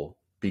table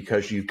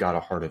because you've got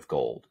a heart of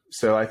gold.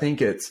 So I think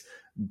it's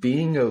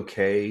being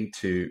okay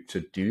to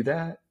do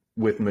that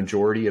with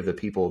majority of the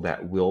people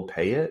that will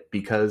pay it,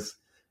 because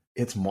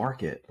it's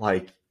market.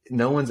 Like,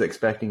 no one's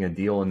expecting a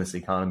deal in this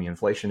economy.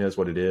 Inflation is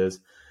what it is.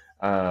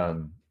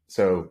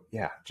 So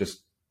yeah,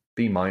 just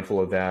be mindful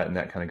of that. And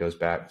that kind of goes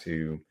back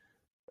to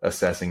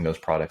assessing those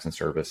products and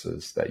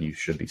services that you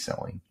should be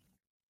selling.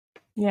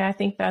 Yeah, I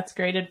think that's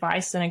great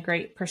advice and a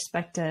great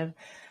perspective.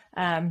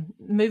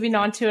 Moving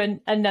on to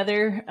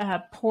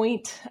another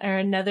point or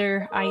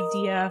another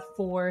idea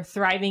for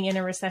thriving in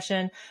a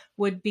recession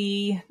would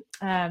be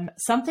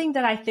something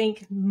that I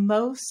think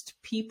most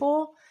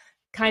people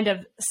kind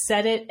of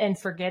set it and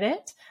forget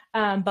it.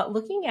 But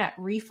looking at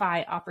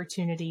refi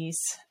opportunities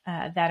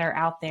that are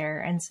out there.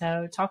 And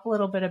so talk a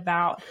little bit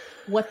about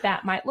what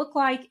that might look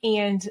like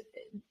and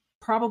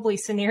probably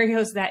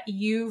scenarios that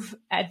you've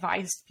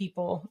advised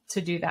people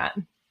to do that.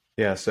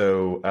 Yeah.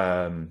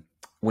 So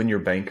when your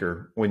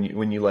banker,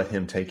 when you let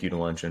him take you to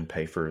lunch and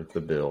pay for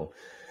the bill,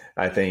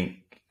 I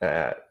think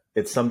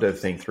it's something to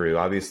think through.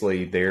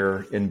 Obviously,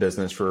 they're in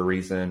business for a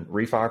reason.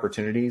 Refi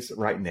opportunities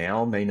right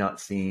now may not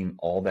seem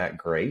all that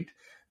great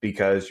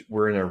because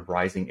we're in a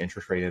rising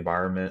interest rate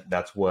environment.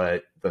 That's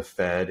what the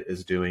Fed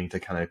is doing to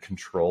kind of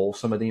control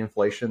some of the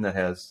inflation that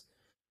has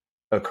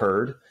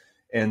occurred.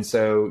 And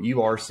so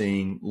you are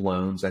seeing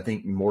loans. I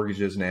think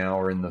mortgages now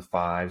are in the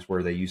fives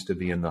where they used to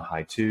be in the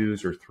high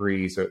twos or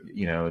threes,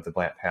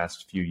 the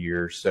past few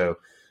years. So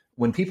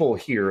when people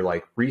hear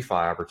like refi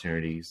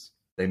opportunities,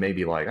 they may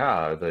be like,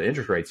 the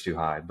interest rate's too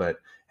high. But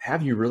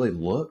have you really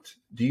looked?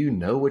 Do you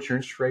know what your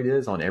interest rate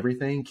is on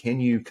everything? Can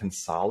you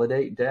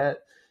consolidate debt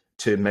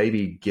to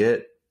maybe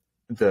get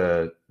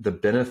the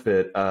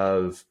benefit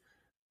of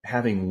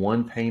having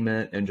one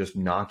payment and just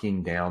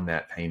knocking down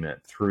that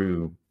payment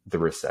through the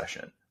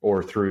recession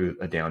or through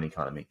a down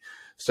economy?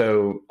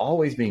 So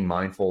always being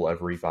mindful of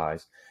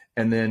refis.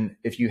 And then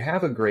if you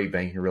have a great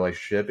banking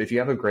relationship, if you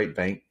have a great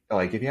bank,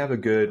 like if you have a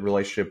good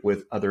relationship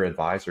with other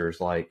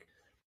advisors, like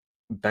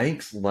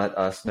banks let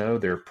us know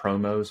their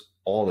promos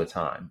all the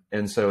time.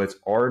 And so it's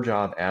our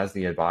job as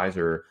the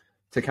advisor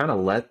to kind of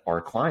let our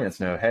clients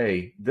know,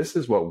 hey, this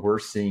is what we're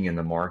seeing in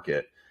the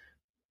market.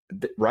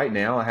 Right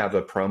now, I have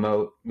a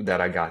promo that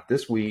I got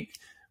this week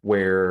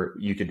where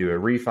you could do a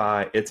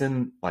refi. It's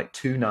in like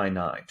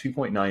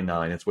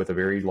 2.99. It's with a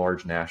very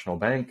large national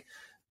bank.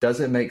 Does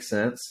it make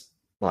sense?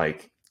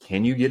 Like,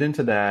 can you get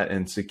into that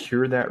and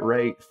secure that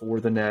rate for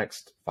the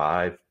next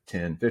 5,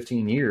 10,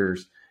 15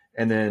 years?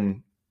 And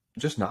then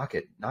just knock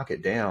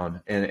it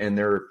down. And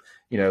they're,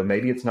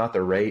 maybe it's not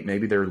the rate.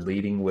 Maybe they're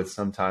leading with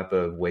some type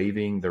of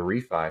waiving the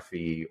refi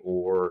fee,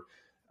 or,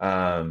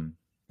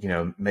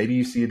 maybe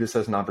you see this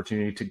as an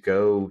opportunity to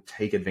go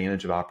take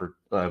advantage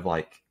of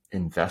like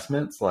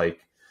investments,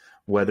 like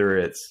whether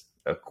it's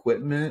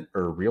equipment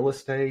or real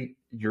estate.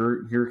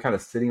 You're kind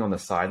of sitting on the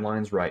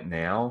sidelines right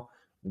now,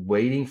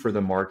 waiting for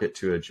the market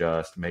to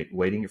adjust,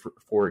 waiting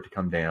for it to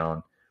come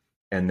down.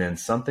 And then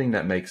something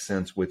that makes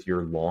sense with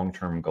your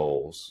long-term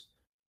goals,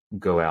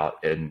 go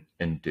out and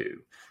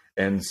do.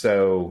 And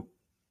so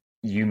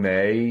you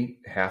may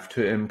have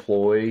to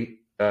employ,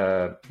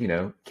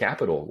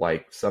 capital,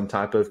 like some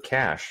type of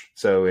cash.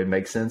 So it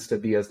makes sense to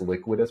be as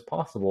liquid as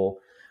possible.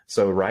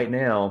 So right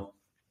now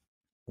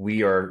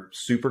we are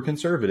super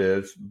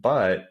conservative,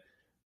 but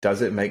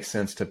does it make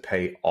sense to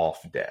pay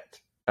off debt?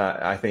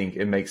 I think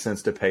it makes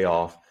sense to pay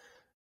off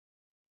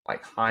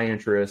like high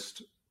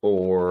interest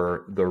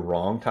or the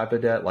wrong type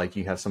of debt. Like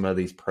you have some of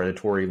these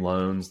predatory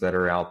loans that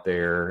are out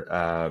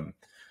there.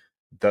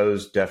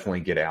 Those definitely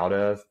get out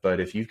of.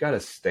 But if you've got a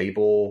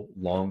stable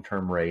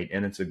long-term rate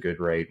and it's a good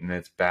rate and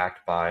it's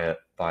backed by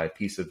a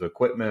piece of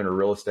equipment or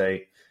real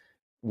estate,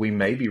 we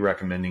may be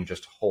recommending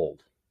just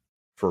hold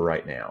for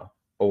right now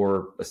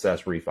or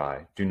assess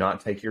refi. Do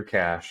not take your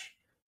cash,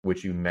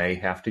 which you may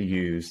have to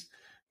use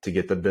to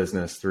get the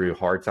business through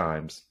hard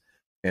times,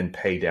 and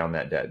pay down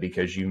that debt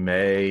because you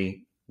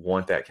may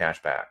want that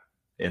cash back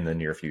in the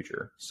near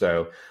future.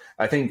 So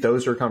I think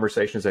those are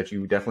conversations that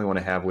you definitely want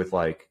to have with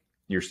like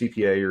your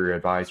CPA or your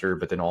advisor,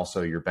 but then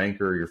also your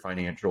banker, your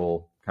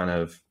financial kind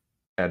of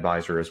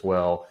advisor as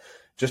well,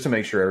 just to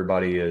make sure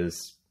everybody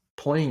is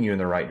pointing you in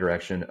the right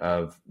direction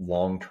of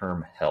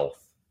long-term health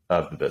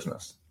of the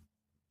business.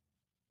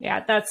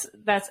 Yeah, that's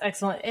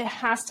excellent. It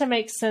has to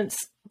make sense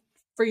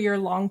for your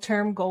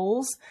long-term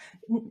goals.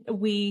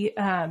 We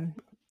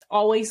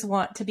always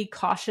want to be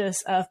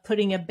cautious of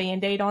putting a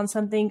Band-Aid on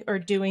something or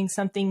doing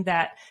something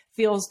that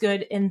feels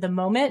good in the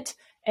moment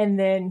and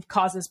then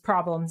causes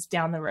problems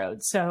down the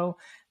road. So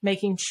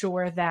making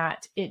sure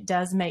that it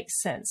does make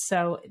sense.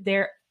 So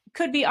there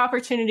could be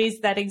opportunities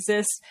that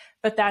exist,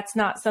 but that's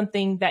not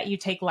something that you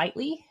take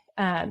lightly.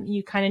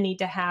 You kind of need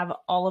to have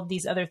all of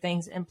these other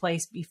things in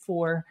place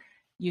before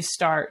you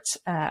start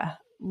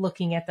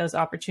looking at those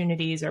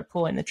opportunities or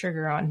pulling the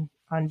trigger on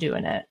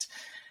doing it.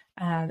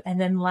 And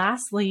then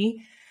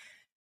lastly,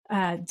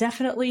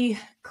 definitely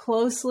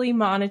closely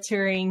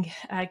monitoring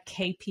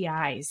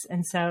KPIs.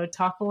 And so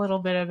talk a little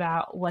bit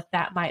about what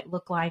that might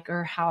look like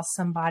or how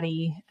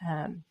somebody,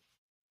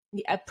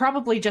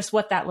 probably just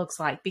what that looks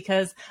like,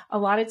 because a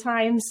lot of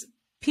times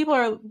people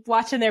are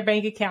watching their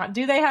bank account.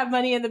 Do they have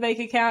money in the bank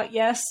account?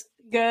 Yes.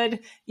 Good.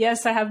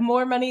 Yes, I have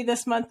more money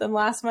this month than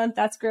last month.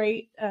 That's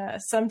great.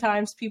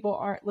 Sometimes people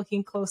aren't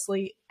looking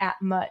closely at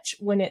much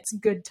when it's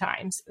good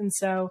times. And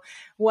so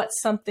what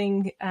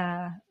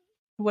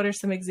are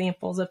some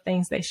examples of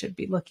things they should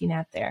be looking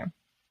at there?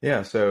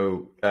 Yeah.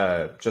 So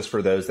just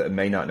for those that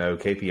may not know,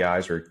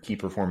 KPIs are key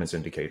performance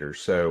indicators.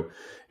 So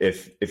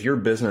if your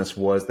business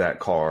was that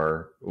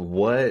car,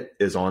 what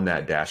is on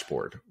that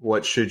dashboard?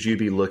 What should you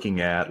be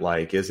looking at?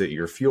 Like, is it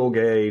your fuel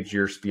gauge,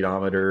 your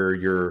speedometer,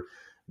 your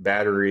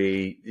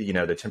battery,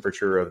 the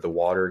temperature of the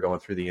water going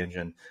through the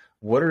engine.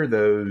 What are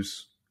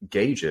those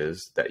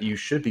gauges that you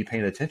should be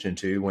paying attention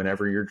to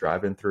whenever you're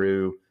driving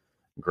through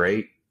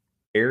great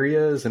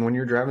areas and when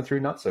you're driving through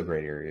not so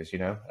great areas,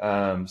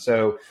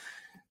 So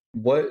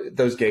what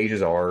those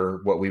gauges are,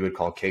 what we would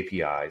call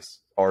KPIs,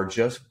 are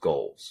just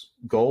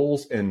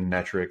goals and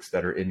metrics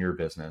that are in your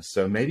business.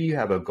 So maybe you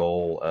have a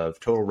goal of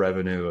total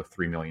revenue of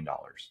 $3 million.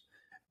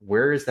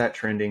 Where is that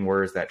trending?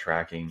 Where is that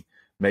tracking?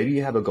 Maybe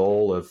you have a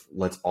goal of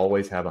let's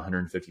always have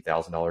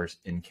 $150,000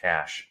 in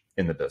cash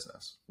in the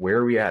business. Where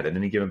are we at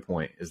any given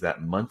point? Is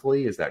that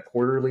monthly? Is that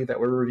quarterly that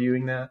we're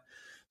reviewing that?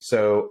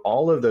 So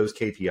all of those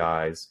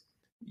KPIs,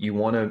 you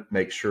want to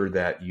make sure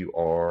that you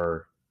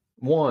are,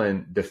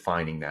 one,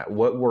 defining that.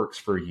 What works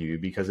for you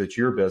because it's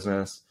your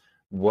business.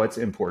 What's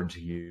important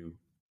to you?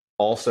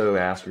 Also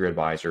ask your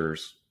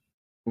advisors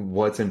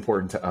what's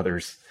important to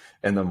others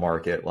in the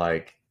market.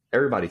 Like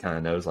everybody kind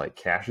of knows like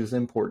cash is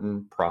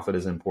important, profit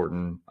is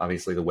important.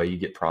 Obviously the way you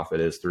get profit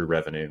is through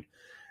revenue.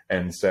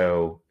 And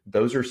so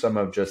those are some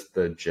of just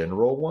the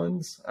general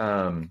ones.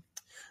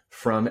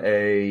 From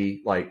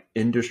a like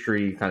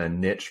industry kind of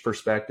niche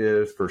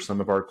perspective, for some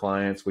of our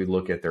clients, we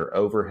look at their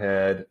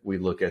overhead, we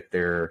look at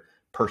their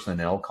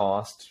personnel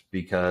cost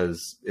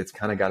because it's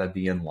kind of got to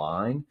be in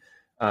line.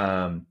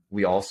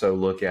 We also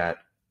look at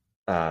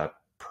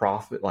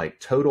profit, like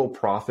total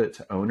profit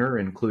to owner,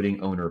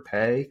 including owner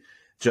pay.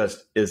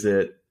 Just is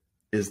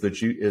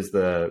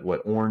the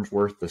what orange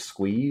worth the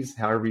squeeze?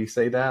 However you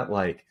say that,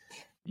 like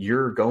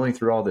you're going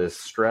through all this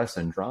stress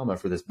and drama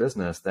for this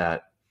business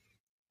that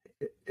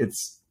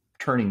it's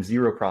turning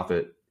zero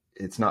profit.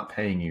 It's not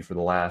paying you for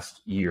the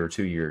last year or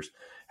 2 years.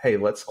 Hey,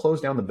 let's close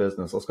down the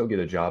business. Let's go get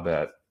a job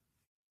at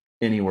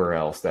anywhere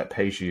else that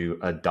pays you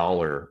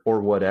 $1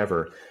 or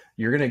whatever.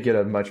 You're going to get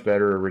a much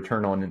better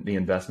return on the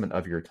investment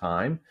of your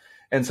time.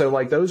 And so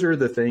like, those are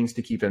the things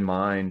to keep in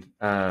mind.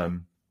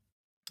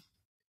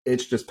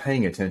 It's just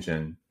paying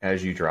attention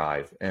as you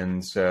drive.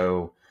 And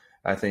so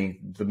I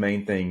think the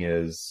main thing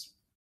is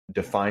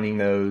defining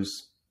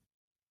those,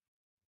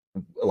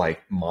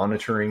 like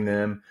monitoring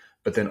them,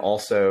 but then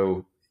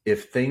also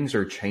if things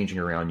are changing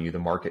around you, the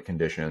market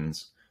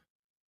conditions,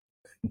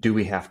 do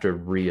we have to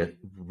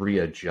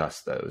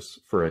readjust those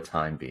for a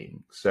time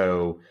being?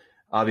 So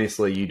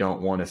obviously you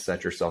don't want to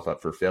set yourself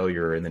up for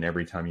failure. And then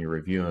every time you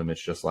review them,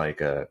 it's just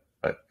like a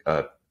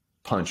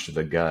punch to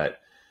the gut.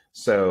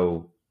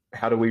 So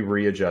how do we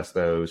readjust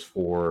those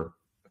for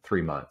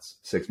 3 months,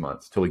 6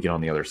 months till we get on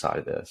the other side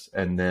of this?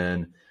 And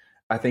then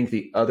I think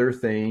the other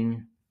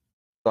thing,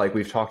 like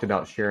we've talked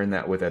about sharing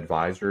that with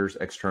advisors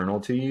external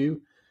to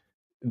you.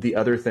 The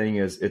other thing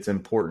is it's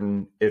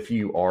important if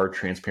you are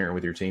transparent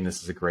with your team,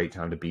 this is a great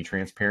time to be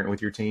transparent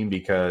with your team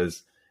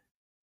because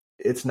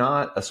it's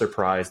not a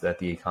surprise that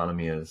the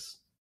economy is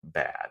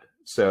bad.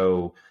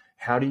 So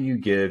how do you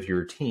give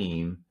your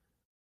team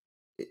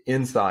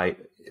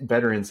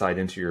better insight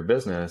into your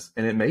business?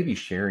 And it may be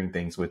sharing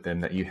things with them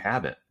that you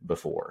haven't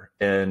before.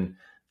 And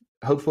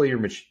hopefully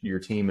your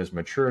team is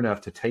mature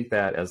enough to take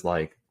that as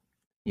like,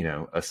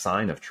 a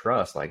sign of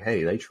trust, like,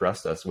 hey, they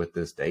trust us with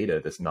this data,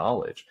 this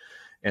knowledge.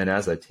 And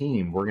as a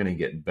team, we're going to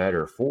get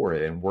better for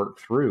it and work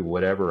through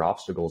whatever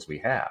obstacles we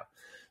have.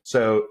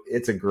 So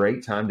it's a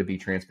great time to be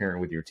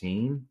transparent with your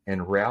team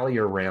and rally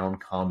around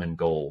common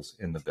goals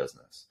in the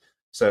business.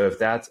 So if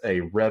that's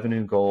a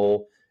revenue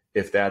goal,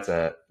 if that's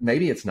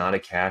maybe it's not a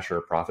cash or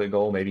a profit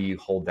goal, maybe you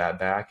hold that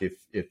back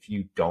if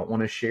you don't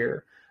want to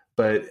share.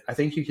 But I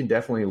think you can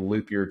definitely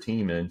loop your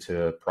team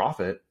into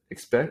profit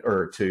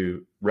or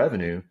to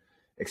revenue,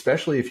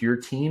 especially if your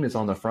team is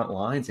on the front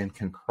lines and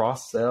can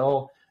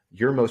cross-sell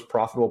your most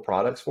profitable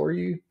products for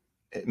you.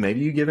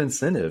 Maybe you give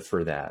incentive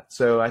for that.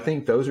 So I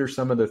think those are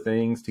some of the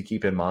things to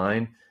keep in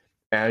mind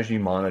as you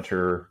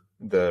monitor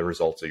the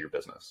results of your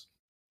business.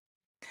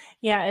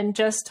 Yeah. And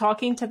just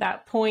talking to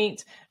that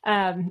point,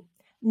 I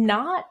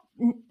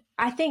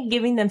think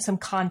giving them some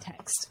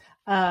context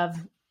of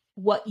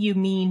what you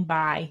mean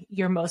by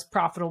your most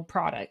profitable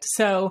product.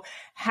 So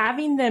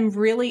having them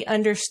really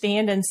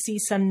understand and see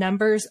some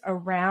numbers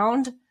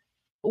around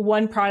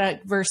one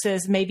product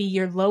versus maybe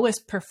your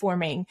lowest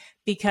performing,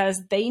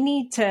 because they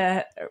need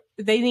to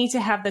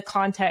have the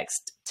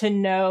context to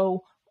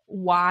know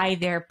why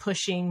they're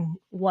pushing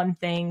one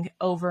thing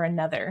over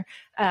another.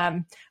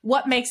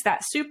 What makes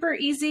that super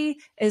easy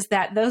is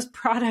that those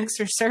products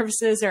or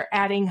services are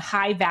adding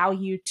high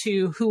value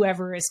to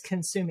whoever is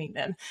consuming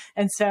them.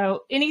 And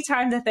so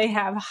anytime that they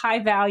have high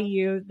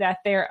value, that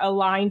they're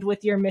aligned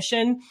with your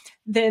mission,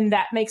 then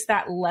that makes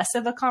that less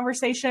of a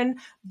conversation.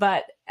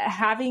 But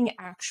having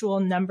actual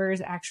numbers,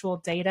 actual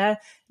data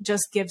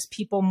just gives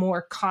people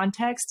more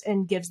context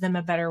and gives them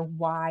a better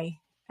why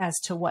as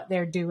to what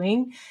they're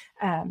doing.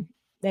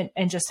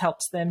 And just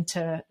helps them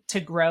to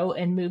grow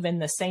and move in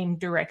the same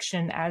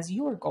direction as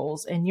your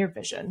goals and your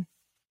vision.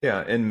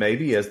 Yeah. And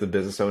maybe as the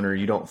business owner,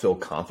 you don't feel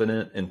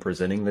confident in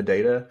presenting the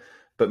data,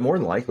 but more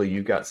than likely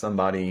you've got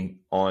somebody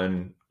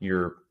on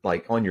your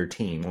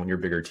team, on your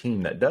bigger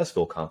team that does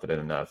feel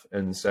confident enough.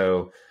 And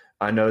so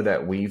I know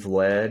that we've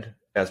led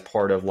as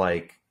part of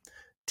like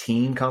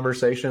team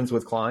conversations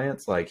with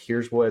clients, like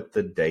here's what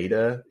the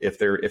data, if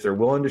they're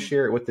willing to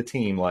share it with the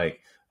team, like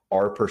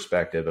our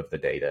perspective of the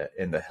data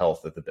and the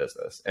health of the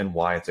business and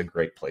why it's a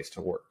great place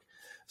to work.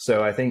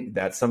 So I think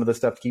that's some of the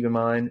stuff to keep in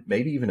mind.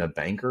 Maybe even a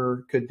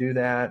banker could do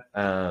that.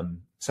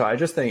 So I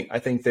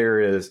think there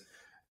is,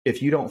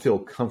 if you don't feel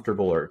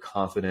comfortable or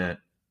confident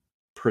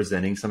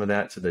presenting some of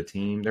that to the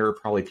team, there are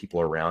probably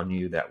people around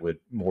you that would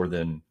more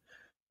than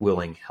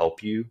willing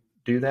help you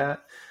do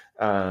that.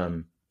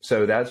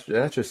 So that's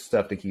just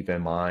stuff to keep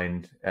in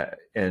mind.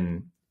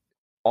 And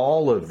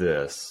all of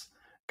this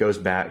goes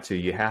back to,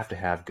 you have to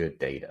have good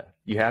data.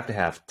 You have to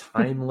have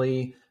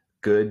timely,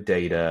 good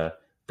data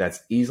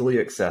that's easily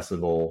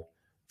accessible.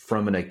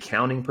 From an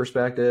accounting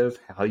perspective,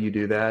 how you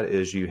do that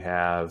is you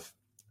have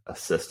a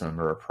system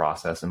or a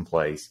process in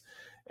place.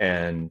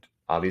 And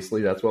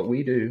obviously that's what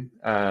we do.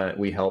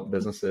 We help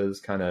businesses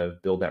kind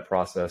of build that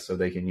process so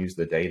they can use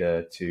the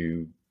data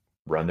to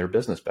run their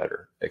business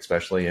better,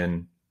 especially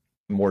in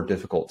more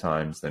difficult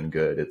times than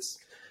good.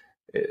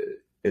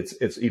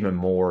 It's even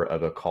more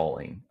of a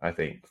calling, I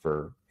think,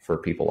 for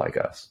people like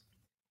us.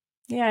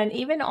 Yeah, and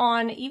even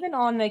on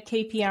the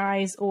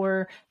KPIs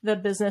or the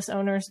business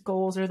owner's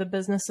goals or the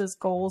business's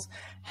goals,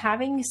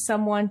 having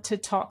someone to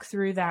talk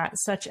through that,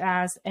 such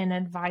as an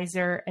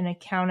advisor, an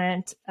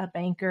accountant, a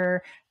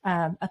banker,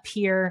 a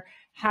peer,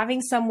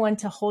 having someone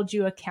to hold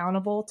you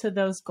accountable to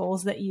those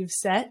goals that you've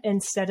set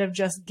instead of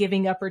just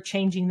giving up or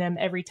changing them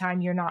every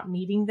time you're not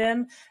meeting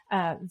them,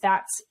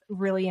 that's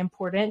really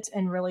important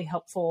and really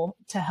helpful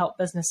to help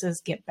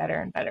businesses get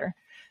better and better.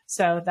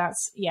 So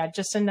that's,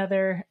 just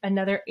another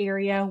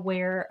area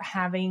where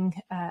having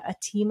a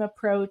team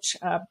approach,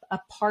 a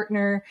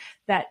partner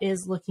that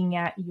is looking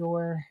at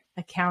your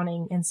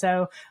accounting. And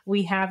so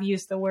we have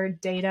used the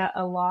word data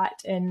a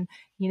lot, and,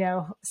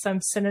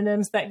 some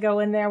synonyms that go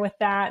in there with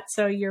that.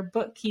 So your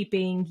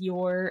bookkeeping,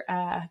 your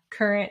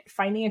current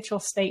financial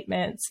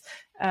statements.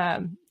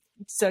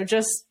 So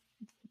just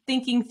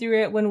thinking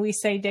through it, when we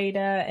say data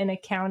and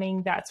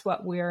accounting, that's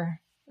what we're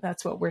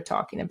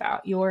talking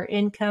about. Your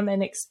income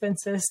and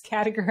expenses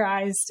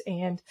categorized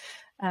and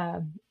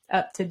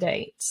up to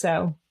date.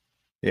 So,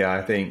 yeah,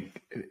 I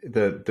think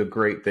the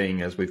great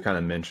thing, as we've kind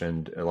of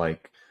mentioned,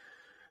 like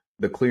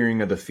the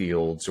clearing of the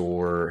fields,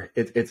 or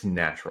it's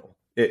natural.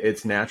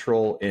 It's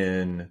natural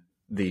in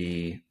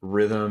the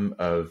rhythm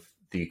of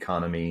the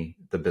economy,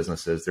 the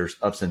businesses. There's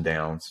ups and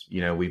downs.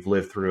 We've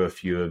lived through a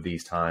few of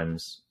these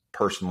times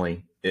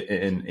personally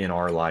in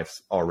our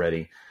lives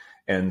already.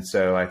 And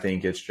so I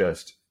think it's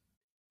just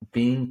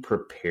being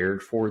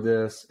prepared for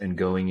this and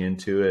going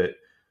into it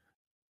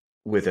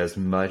with as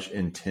much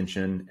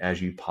intention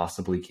as you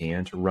possibly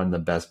can to run the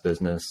best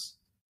business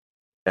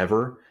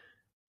ever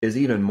is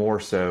even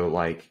more so.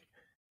 Like,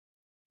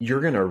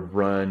 you're going to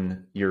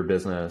run your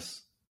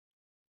business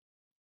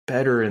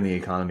better in the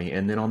economy.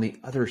 And then on the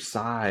other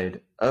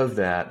side of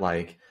that,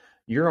 like,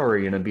 you're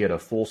already going to be at a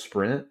full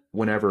sprint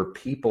whenever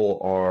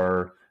people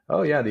are,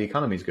 oh yeah, the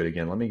economy's good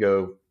again, let me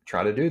go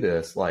try to do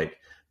this. Like,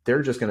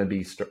 they're just going to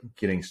be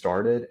getting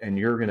started, and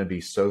you're going to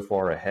be so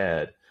far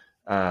ahead,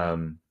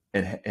 and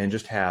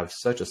just have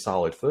such a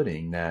solid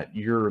footing that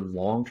your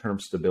long-term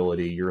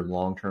stability, your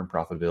long-term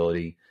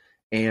profitability,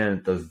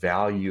 and the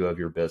value of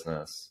your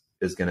business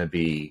is going to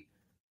be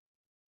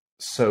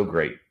so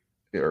great,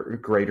 or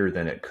greater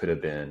than it could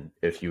have been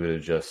if you would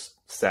have just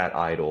sat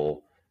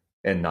idle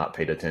and not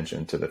paid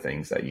attention to the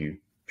things that you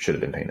should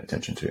have been paying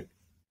attention to.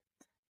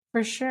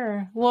 For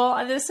sure.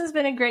 Well, this has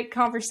been a great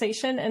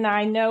conversation, and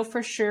I know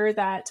for sure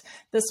that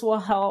this will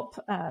help,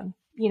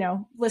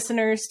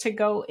 listeners to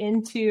go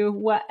into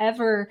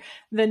whatever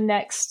the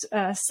next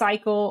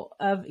cycle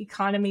of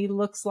economy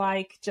looks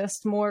like,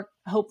 just more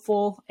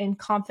hopeful and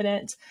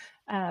confident.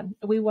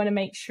 We want to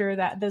make sure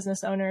that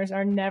business owners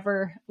are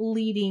never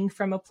leading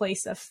from a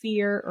place of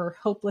fear or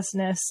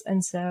hopelessness.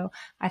 And so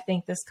I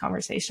think this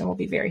conversation will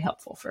be very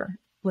helpful for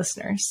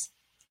listeners.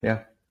 Yeah.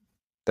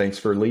 Thanks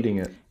for leading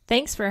it.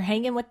 Thanks for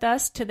hanging with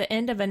us to the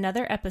end of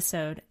another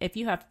episode. If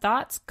you have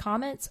thoughts,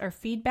 comments, or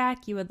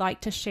feedback you would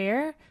like to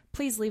share,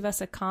 please leave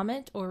us a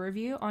comment or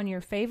review on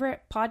your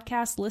favorite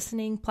podcast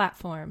listening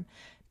platform.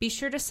 Be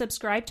sure to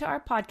subscribe to our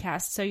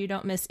podcast so you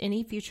don't miss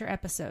any future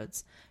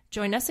episodes.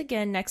 Join us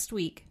again next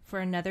week for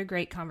another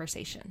great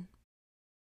conversation.